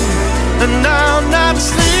you. And I'm not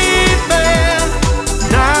sleeping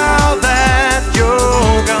now that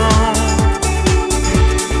you're gone.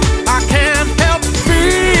 I can't help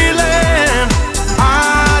feeling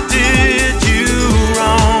I did you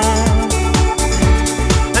wrong.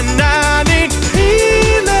 And I need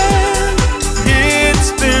healing,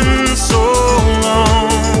 it's been so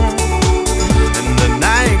long. And the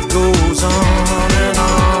night goes on and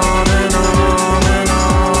on and on and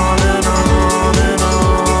on and on and on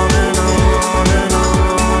and on and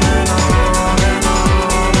on and on and on and on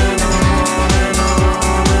and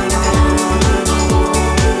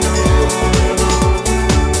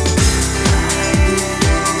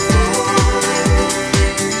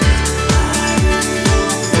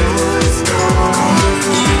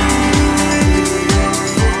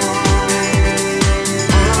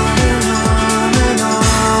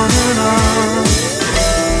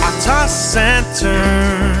I toss and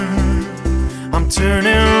turn, I'm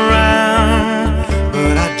turning around,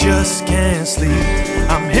 but I just can't sleep.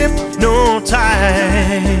 I'm hypnotized,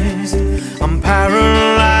 I'm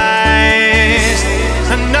paralyzed,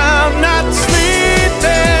 and I'm not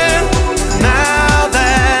sleeping now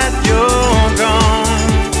that you're gone.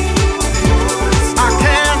 I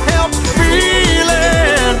can't help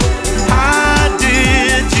feeling I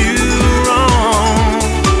did you wrong.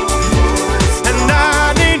 And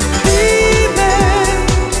I need healing,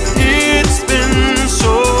 it's been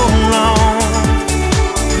so long.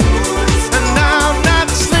 And I'm not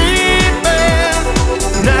sleeping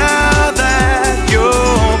now that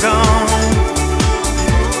you're gone.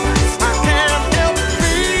 I can't help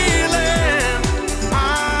feeling I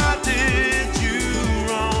did you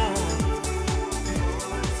wrong.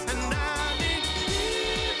 And I need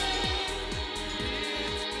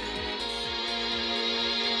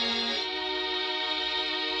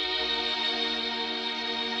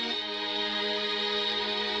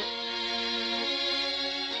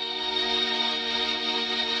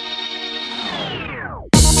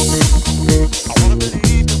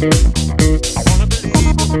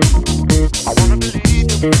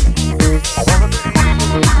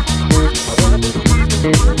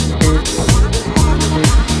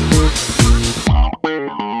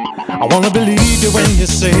I wanna believe you when you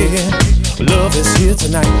say love is here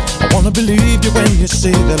tonight. I wanna believe you when you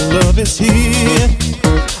say that love is here.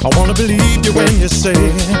 I wanna believe you when you say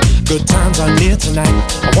good times are near tonight.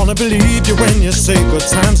 I wanna believe you when you say good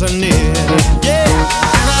times are near. Yeah,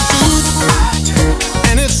 and I do,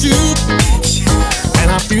 and it's you.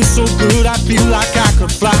 And I feel so good, I feel like I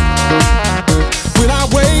could fly. Will I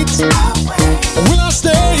wait? Will I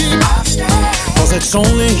stay? Cause it's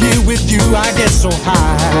only here with you I get so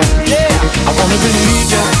high. Yeah, I wanna believe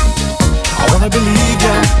ya, I wanna believe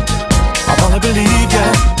ya, I wanna believe ya,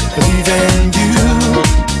 believe in you.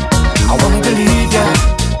 I wanna believe ya,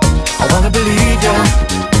 I wanna believe ya,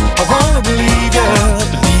 I wanna believe ya,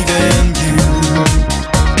 believe in you.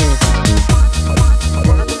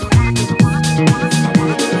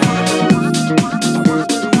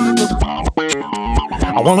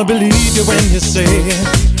 I wanna believe you when you say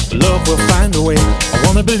love will find a way. I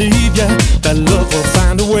wanna believe ya, that love will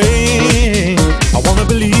find a way. I wanna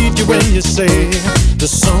believe you when you say the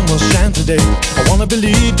sun will shine today. I wanna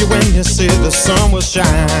believe you when you say the sun will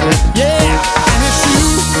shine. Yeah, and it's you,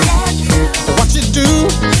 what you do.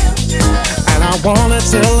 And I wanna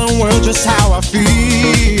tell the world just how I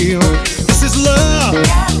feel. This is love,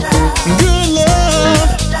 good love.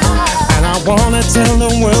 And I wanna tell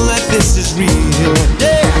the world that this is real.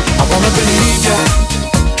 Yeah, I wanna believe ya,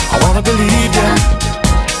 I wanna believe ya,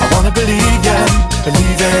 I wanna believe ya,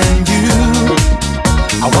 believe in you.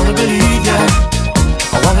 I wanna believe ya,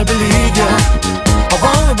 I wanna believe ya, I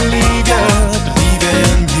wanna believe ya, believe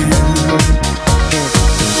in you.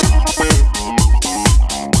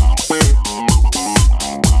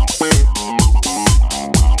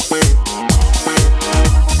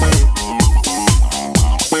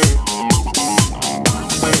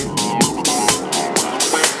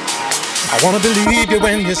 I wanna believe you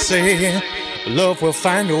when you say love will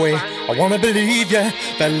find a way. I wanna believe you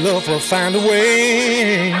that love will find a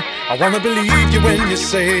way. I wanna believe you when you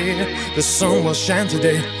say the sun will shine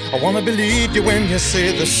today. I wanna believe you when you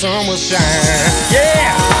say the sun will shine.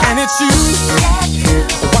 Yeah, and it's you,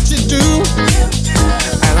 what you do.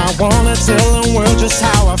 And I wanna tell the world just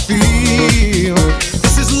how I feel.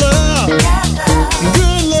 This is love,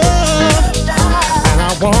 good love, and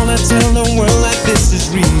I wanna tell the world that this is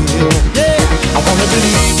real. Yeah, I wanna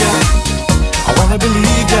believe ya, I wanna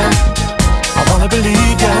believe ya, I wanna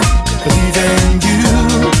believe ya, believe in you.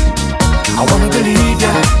 I wanna believe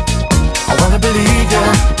ya, I wanna believe ya,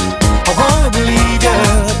 I wanna believe ya,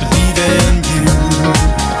 believe in you.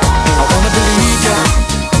 I wanna believe ya,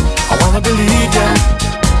 I wanna believe ya,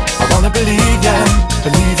 I wanna believe ya,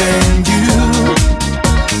 believe in you.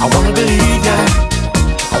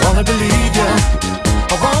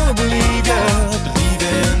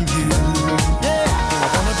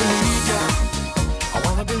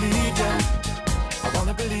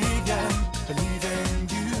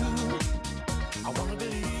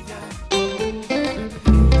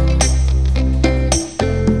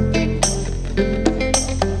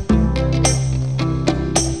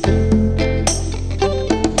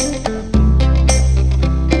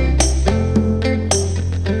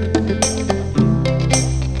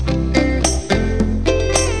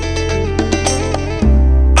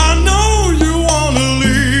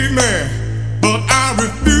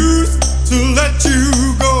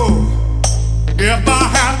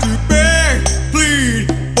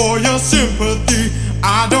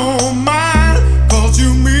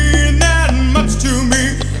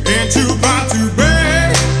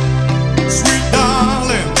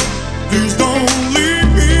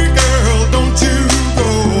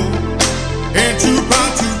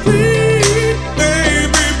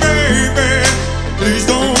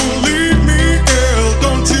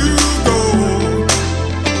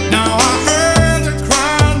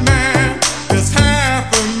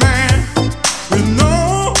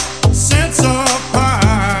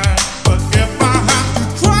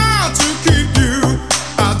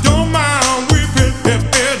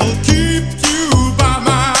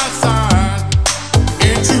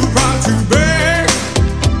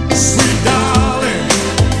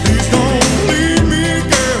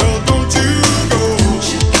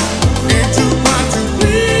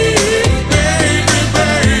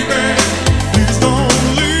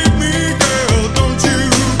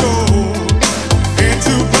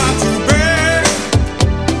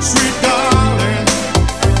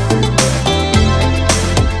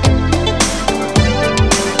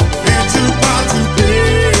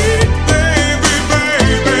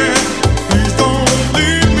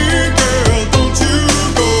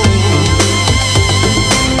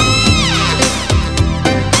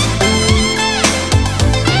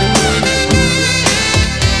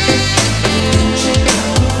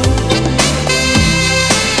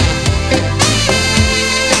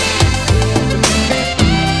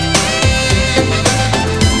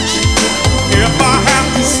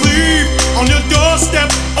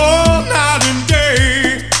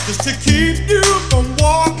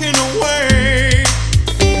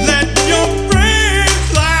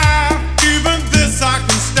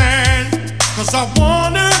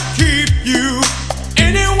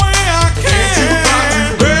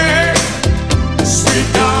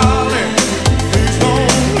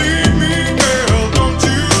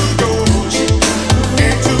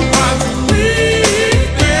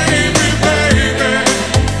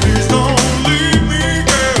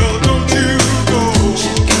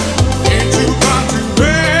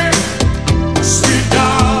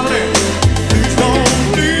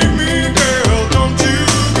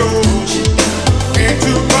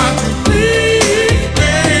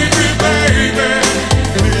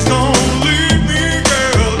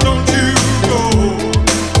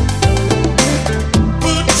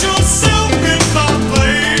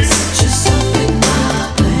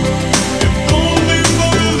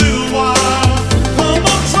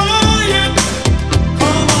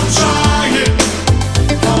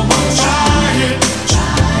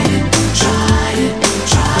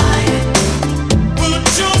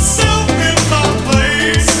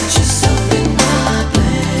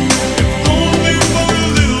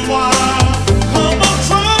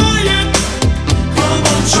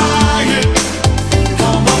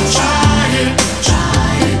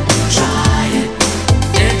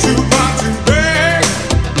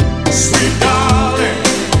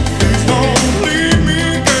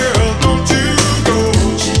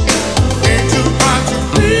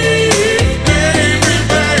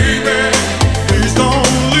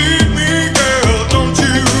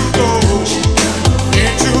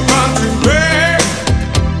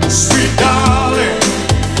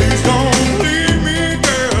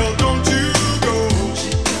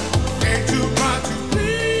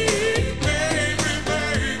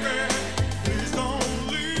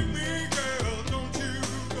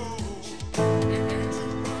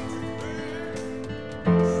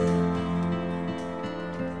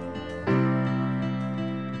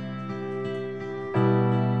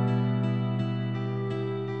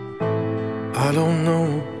 I don't know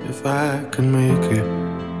if I can make it,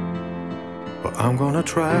 but I'm gonna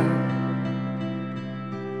try.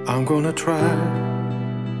 I'm gonna try.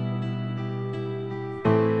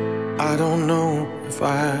 I don't know if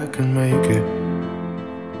I can make it,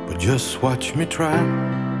 but just watch me try.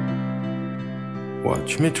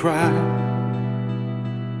 Watch me try.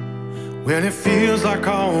 When it feels like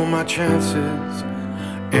all my chances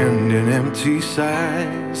end in empty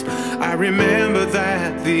sighs, I remember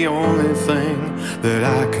that the only thing that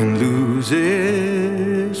I can lose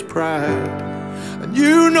is pride. And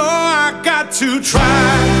you know I got to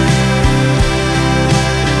try,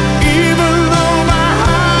 even though my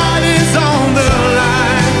heart is on the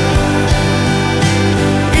line.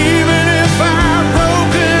 Even if I'm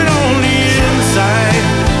broken on the inside,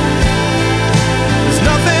 there's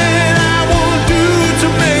nothing I won't do to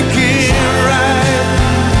make it right.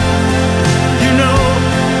 You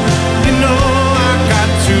know I got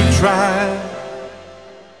to try.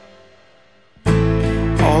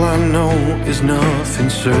 All I know is nothing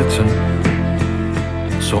certain,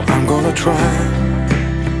 so I'm gonna try.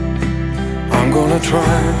 I'm gonna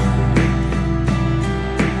try.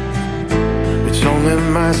 It's only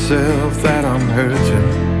myself that I'm hurting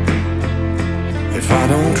if I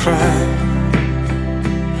don't try.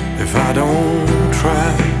 If I don't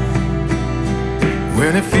try.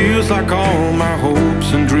 When it feels like all my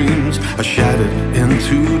hopes and dreams are shattered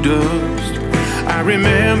into dust, I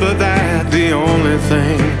remember that the only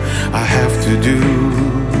thing I have to do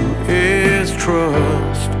is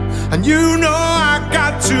trust. And you know I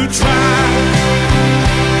got to try,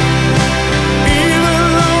 even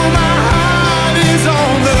though my heart is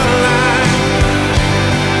on the line.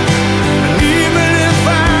 And even if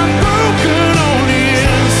I'm broken on the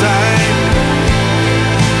inside,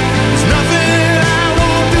 there's nothing I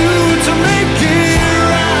won't do to make it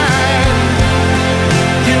right.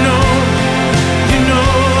 You know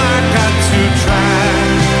I got to try.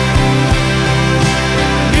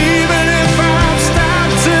 Even if I'm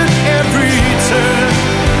stopped at every turn,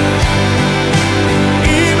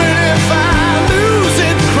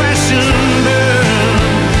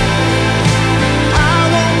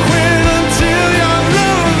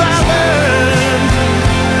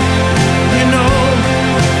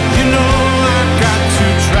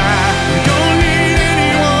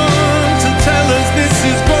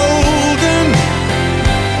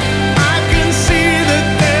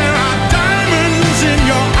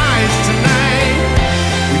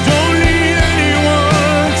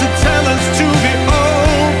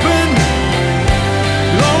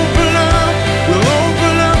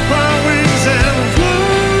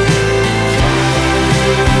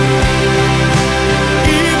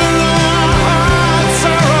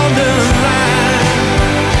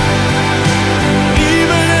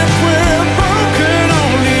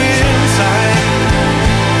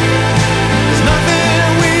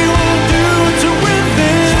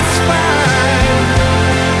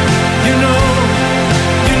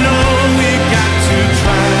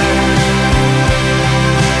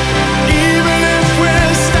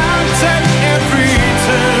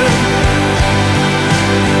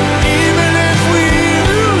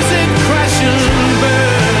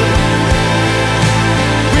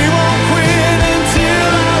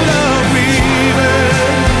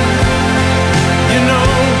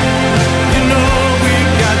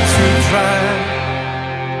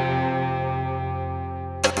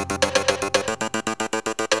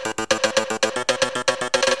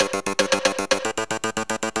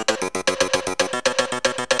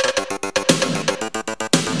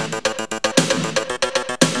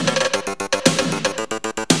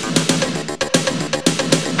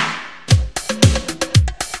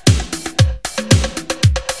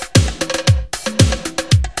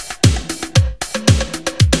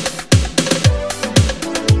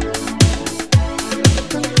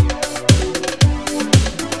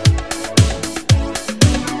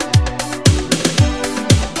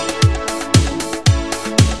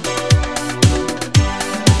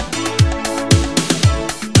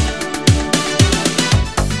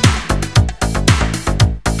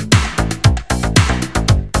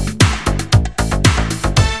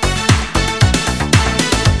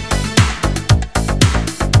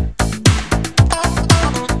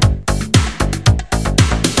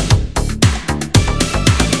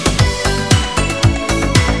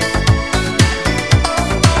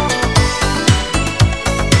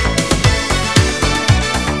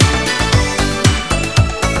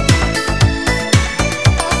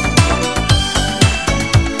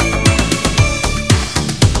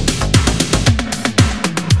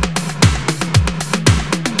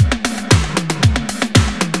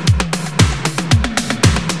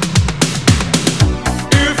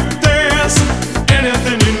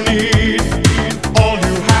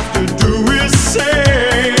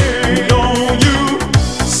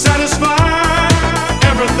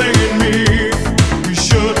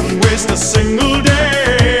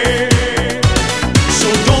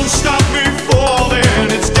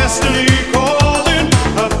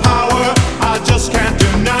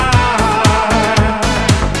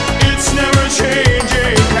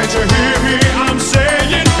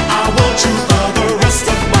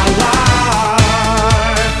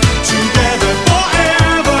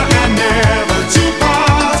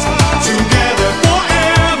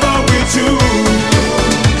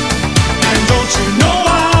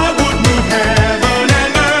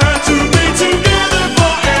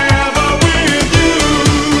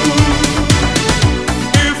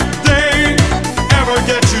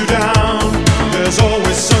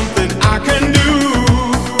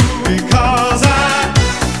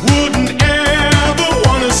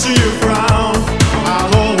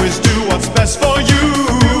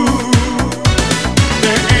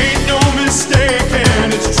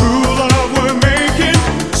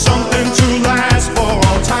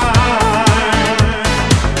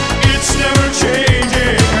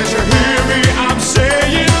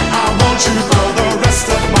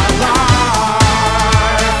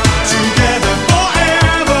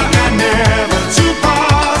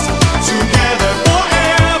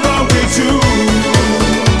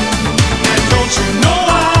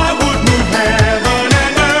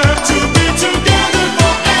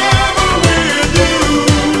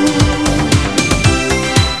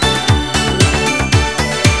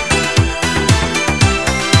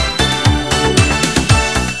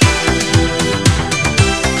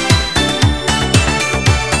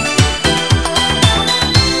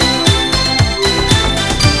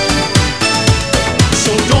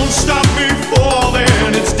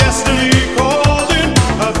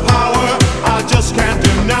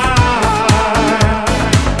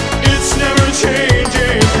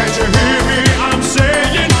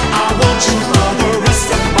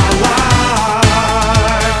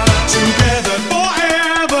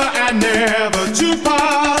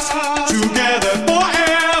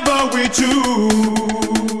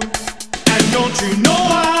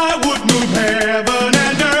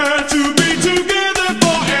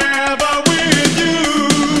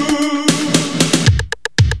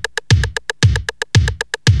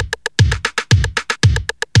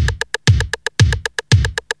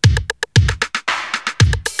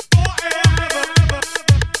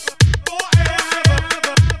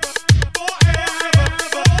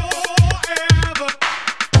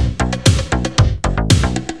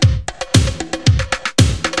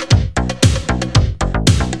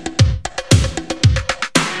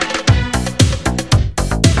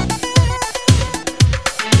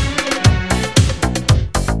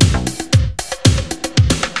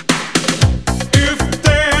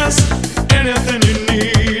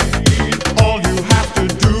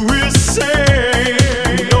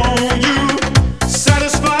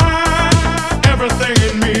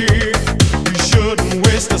 bringing me. We shouldn't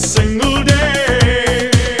waste a single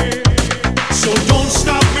day. So don't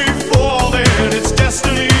stop me falling. It's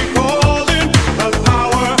destiny calling. A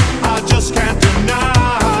power I just can't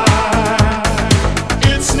deny.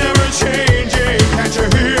 It's never changing. Can't you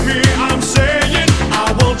hear me? I'm saying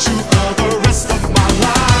I want you for the rest of my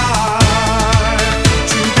life.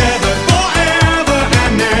 Together forever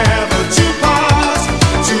and never to pass.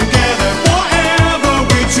 Together forever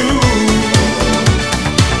we two.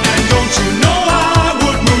 And don't you know I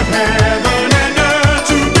would move heaven and earth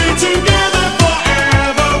to be together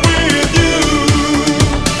forever with you.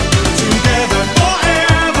 Together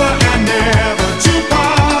forever and never to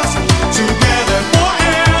pass. Together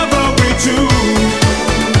forever we two.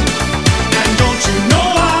 And don't you know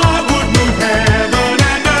I would move heaven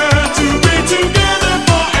and earth to be together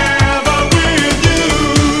forever with you.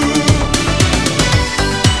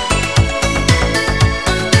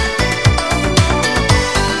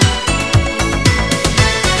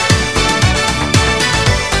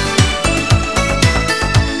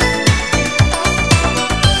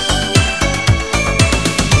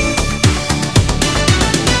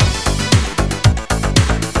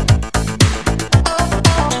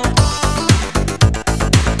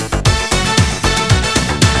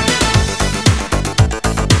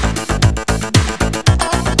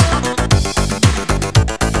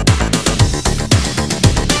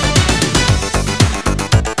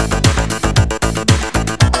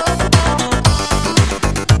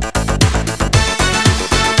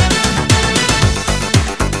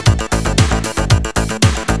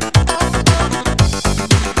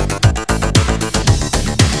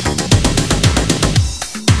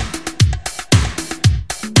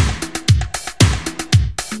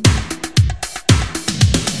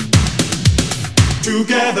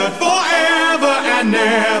 Together forever and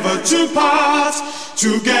never to part.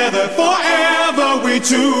 Together forever we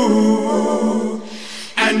two.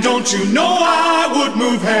 And don't you know I would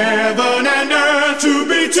move heaven and earth to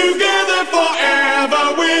be together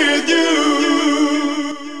forever with you.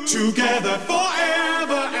 Together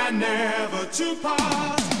forever and never to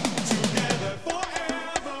part. Together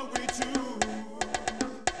forever we two.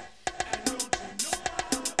 And don't you know I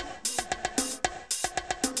would move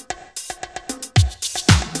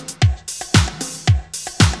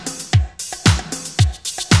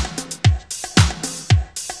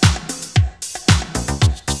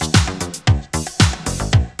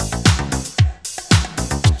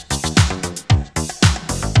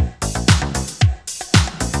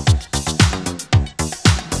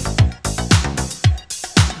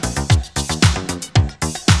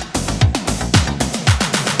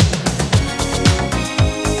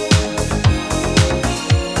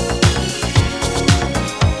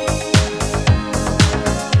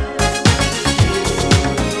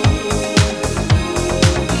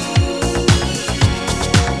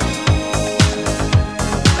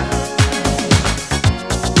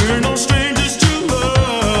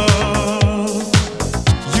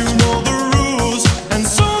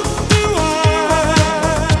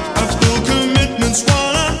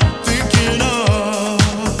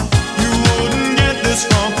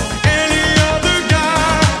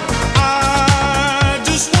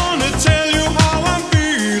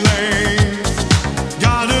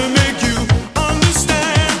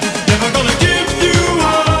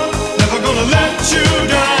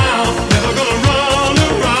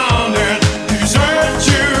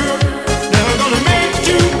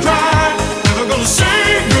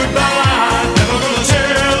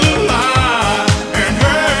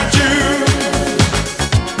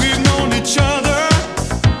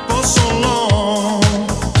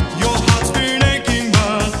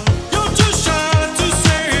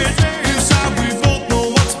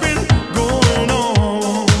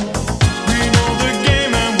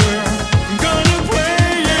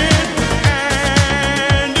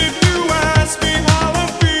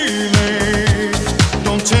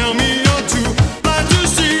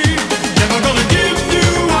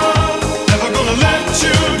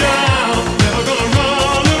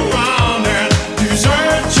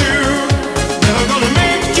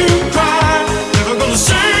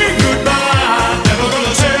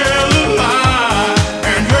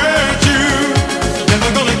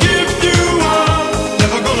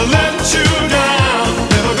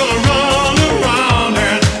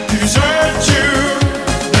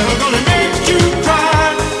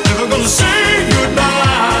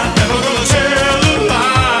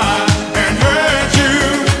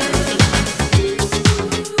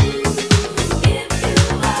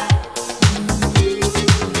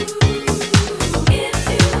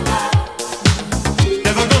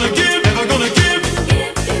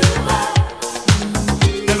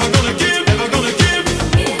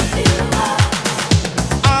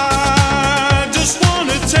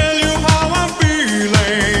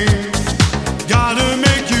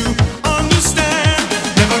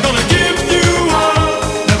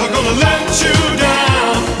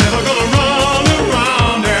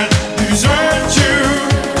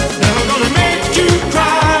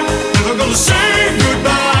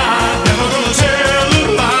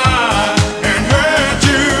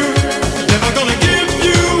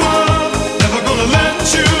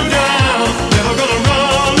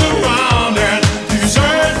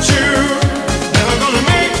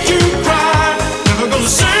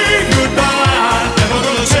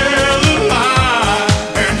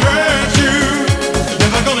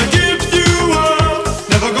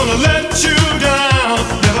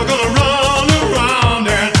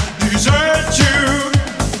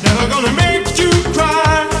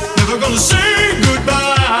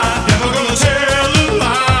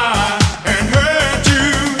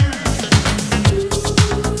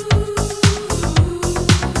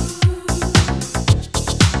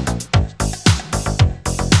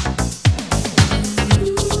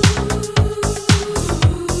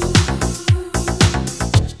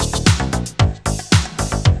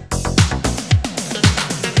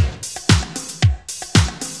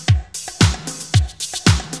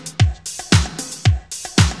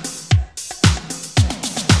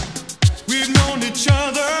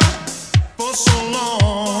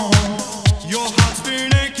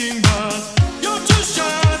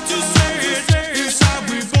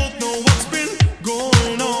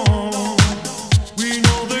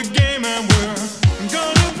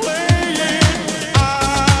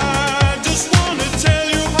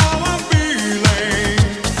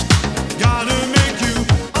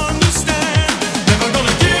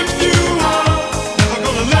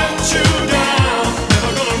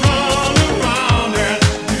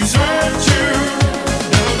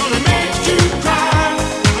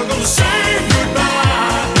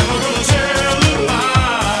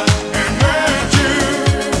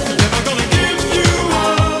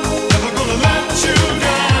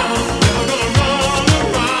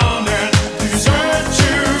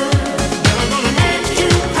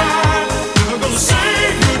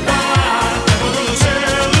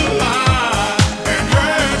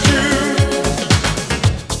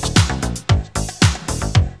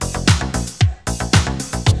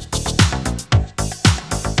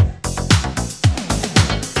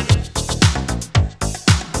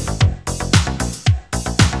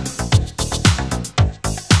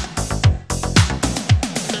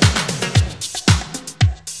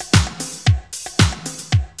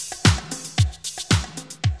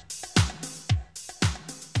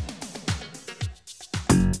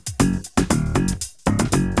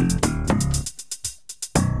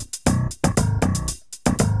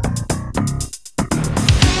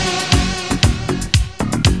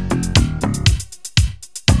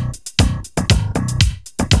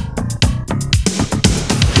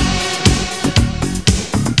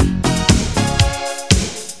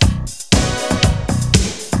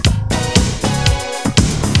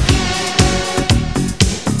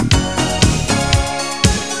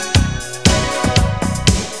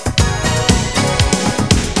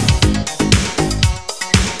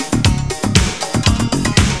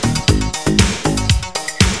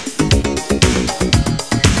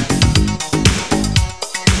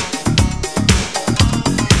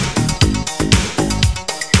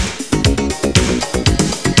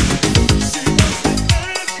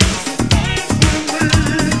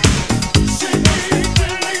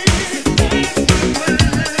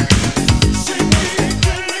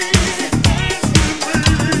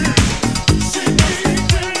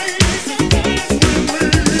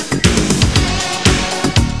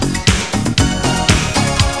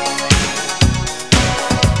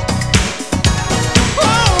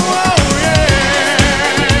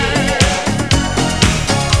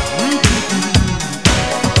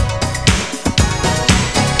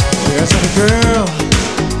Girl,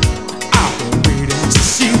 I've been waiting to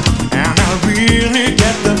see, and I really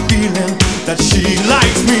get the feeling that she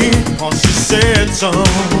likes me, 'cause she said so,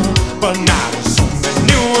 but not in so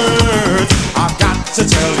many words. I've got to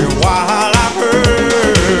tell you what I've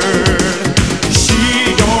heard.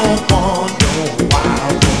 She don't want no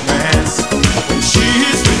wild romance. When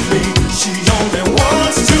she's with me, she only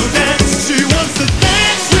wants to dance. She wants to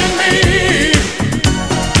dance with me,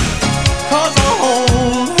 'cause I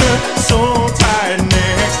hold her so tight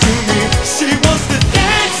next to me. She wants to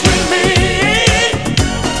dance with me,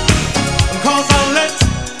 'cause I let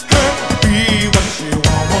her be what she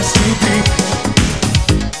wants to be.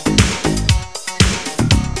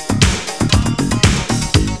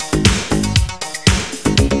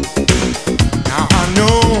 Now I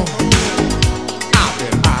know I've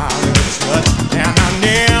been out of touch, and I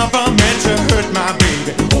never meant to hurt my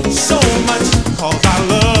baby so much, 'cause I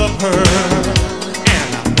love her, and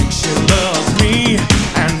I think she loves me,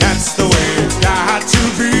 and that's the way it's got to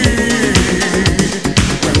be.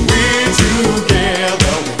 When we're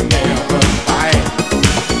together, we never fight.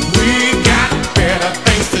 We got better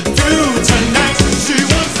things to do tonight. She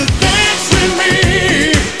wants to dance with me,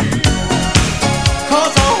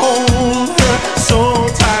 'cause I hold her so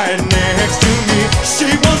tight next to me. She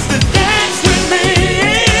wants to dance with me,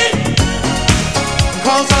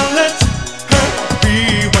 'cause I let her be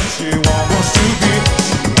what she wants to be.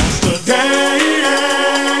 She wants to dance.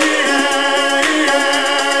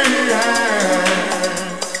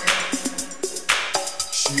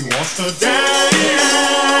 She wants to dance.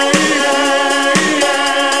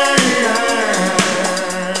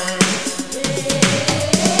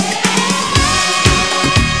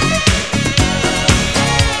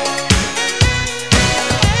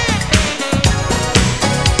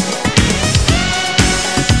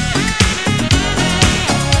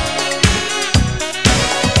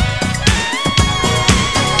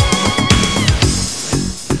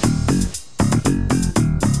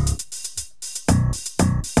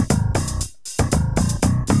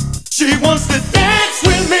 She wants to dance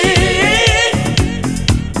with me.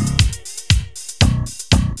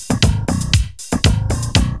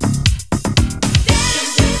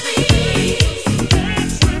 Dance with me.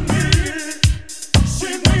 Dance with me. She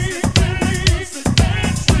needs to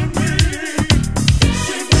dance with me.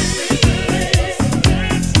 She needs to dance with me. She needs to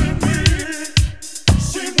dance with me.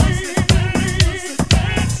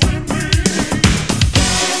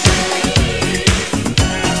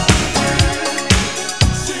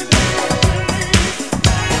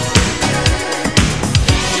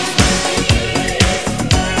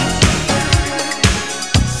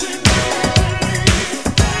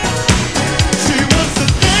 She wants to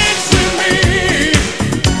dance with me,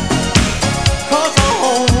 'cause I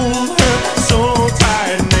hold her so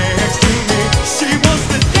tight next to me. She wants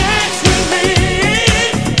to dance with me,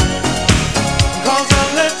 'cause I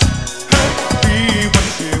let her be what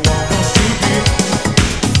she wants to be.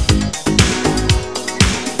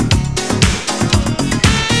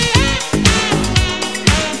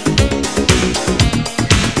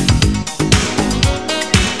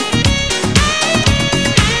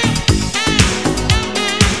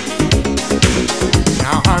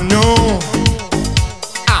 Now I know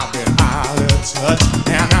I've been out of touch,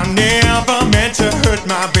 and I never meant to hurt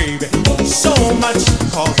my baby so much,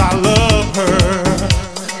 'cause I love her,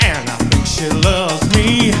 and I think she loves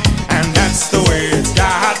me, and that's the way it's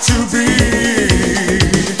got to be.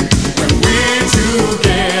 When we're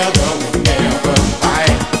together, we never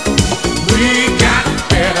fight. We got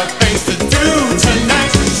better things to do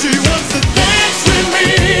tonight. She wants to dance with me,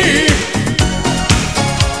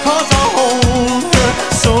 'cause I hold her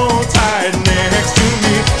so tight next to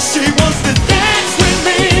me. She wants to dance with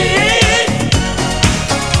me,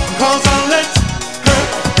 'cause I let her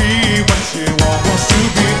be what she wants to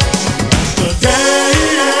be. She wants to dance.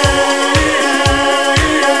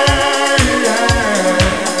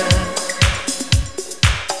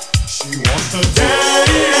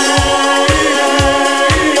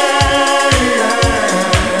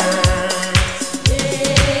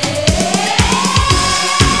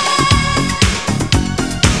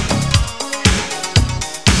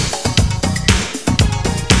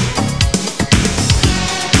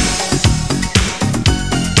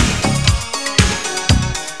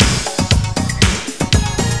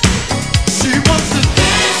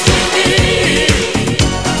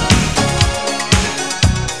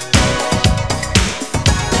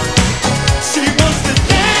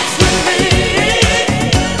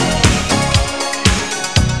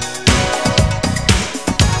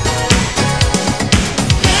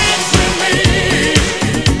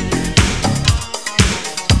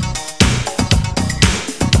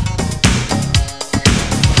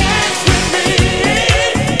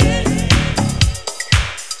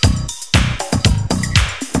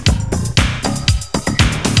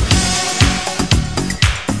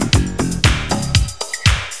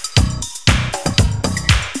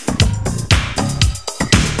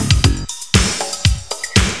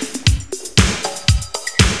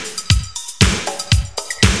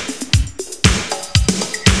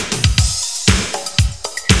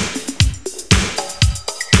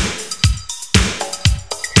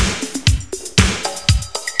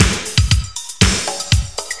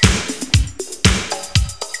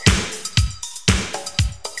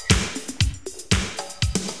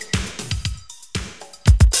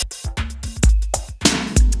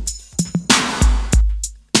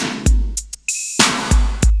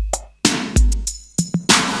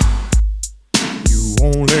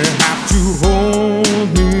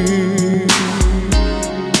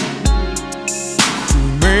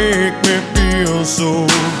 feels so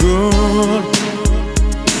good.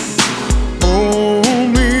 Oh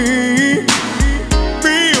me,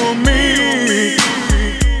 feel me.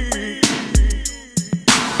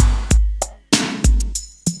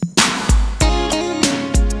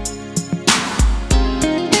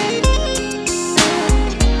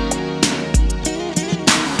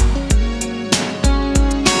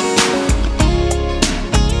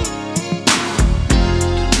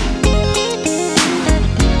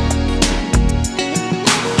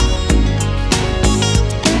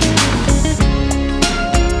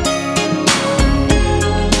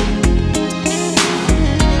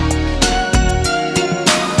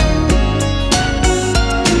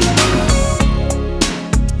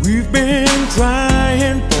 We've been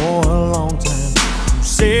trying for a long time to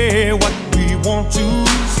say what we want to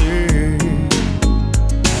say,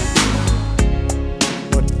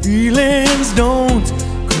 but feelings don't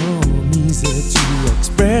come easy to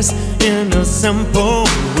express in a simple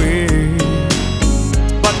way.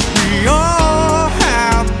 But we all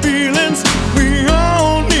have feelings, we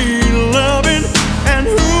all need loving, and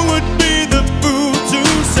who would be the fool to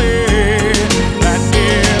say that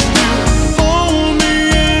if you hold me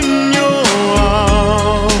in your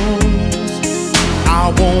arms, I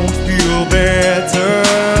won't feel better.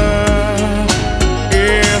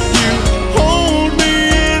 If you hold me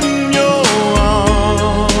in your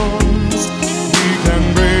arms, we can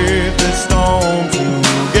brave this storm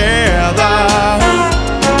together.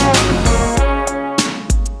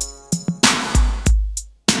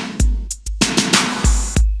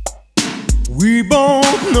 We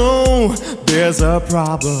both know there's a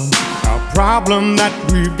problem that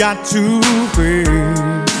we've got to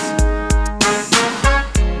face.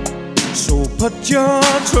 So put your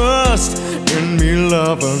trust in me,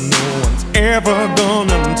 lover. No one's ever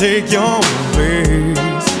gonna take your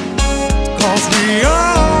place, 'cause we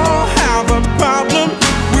are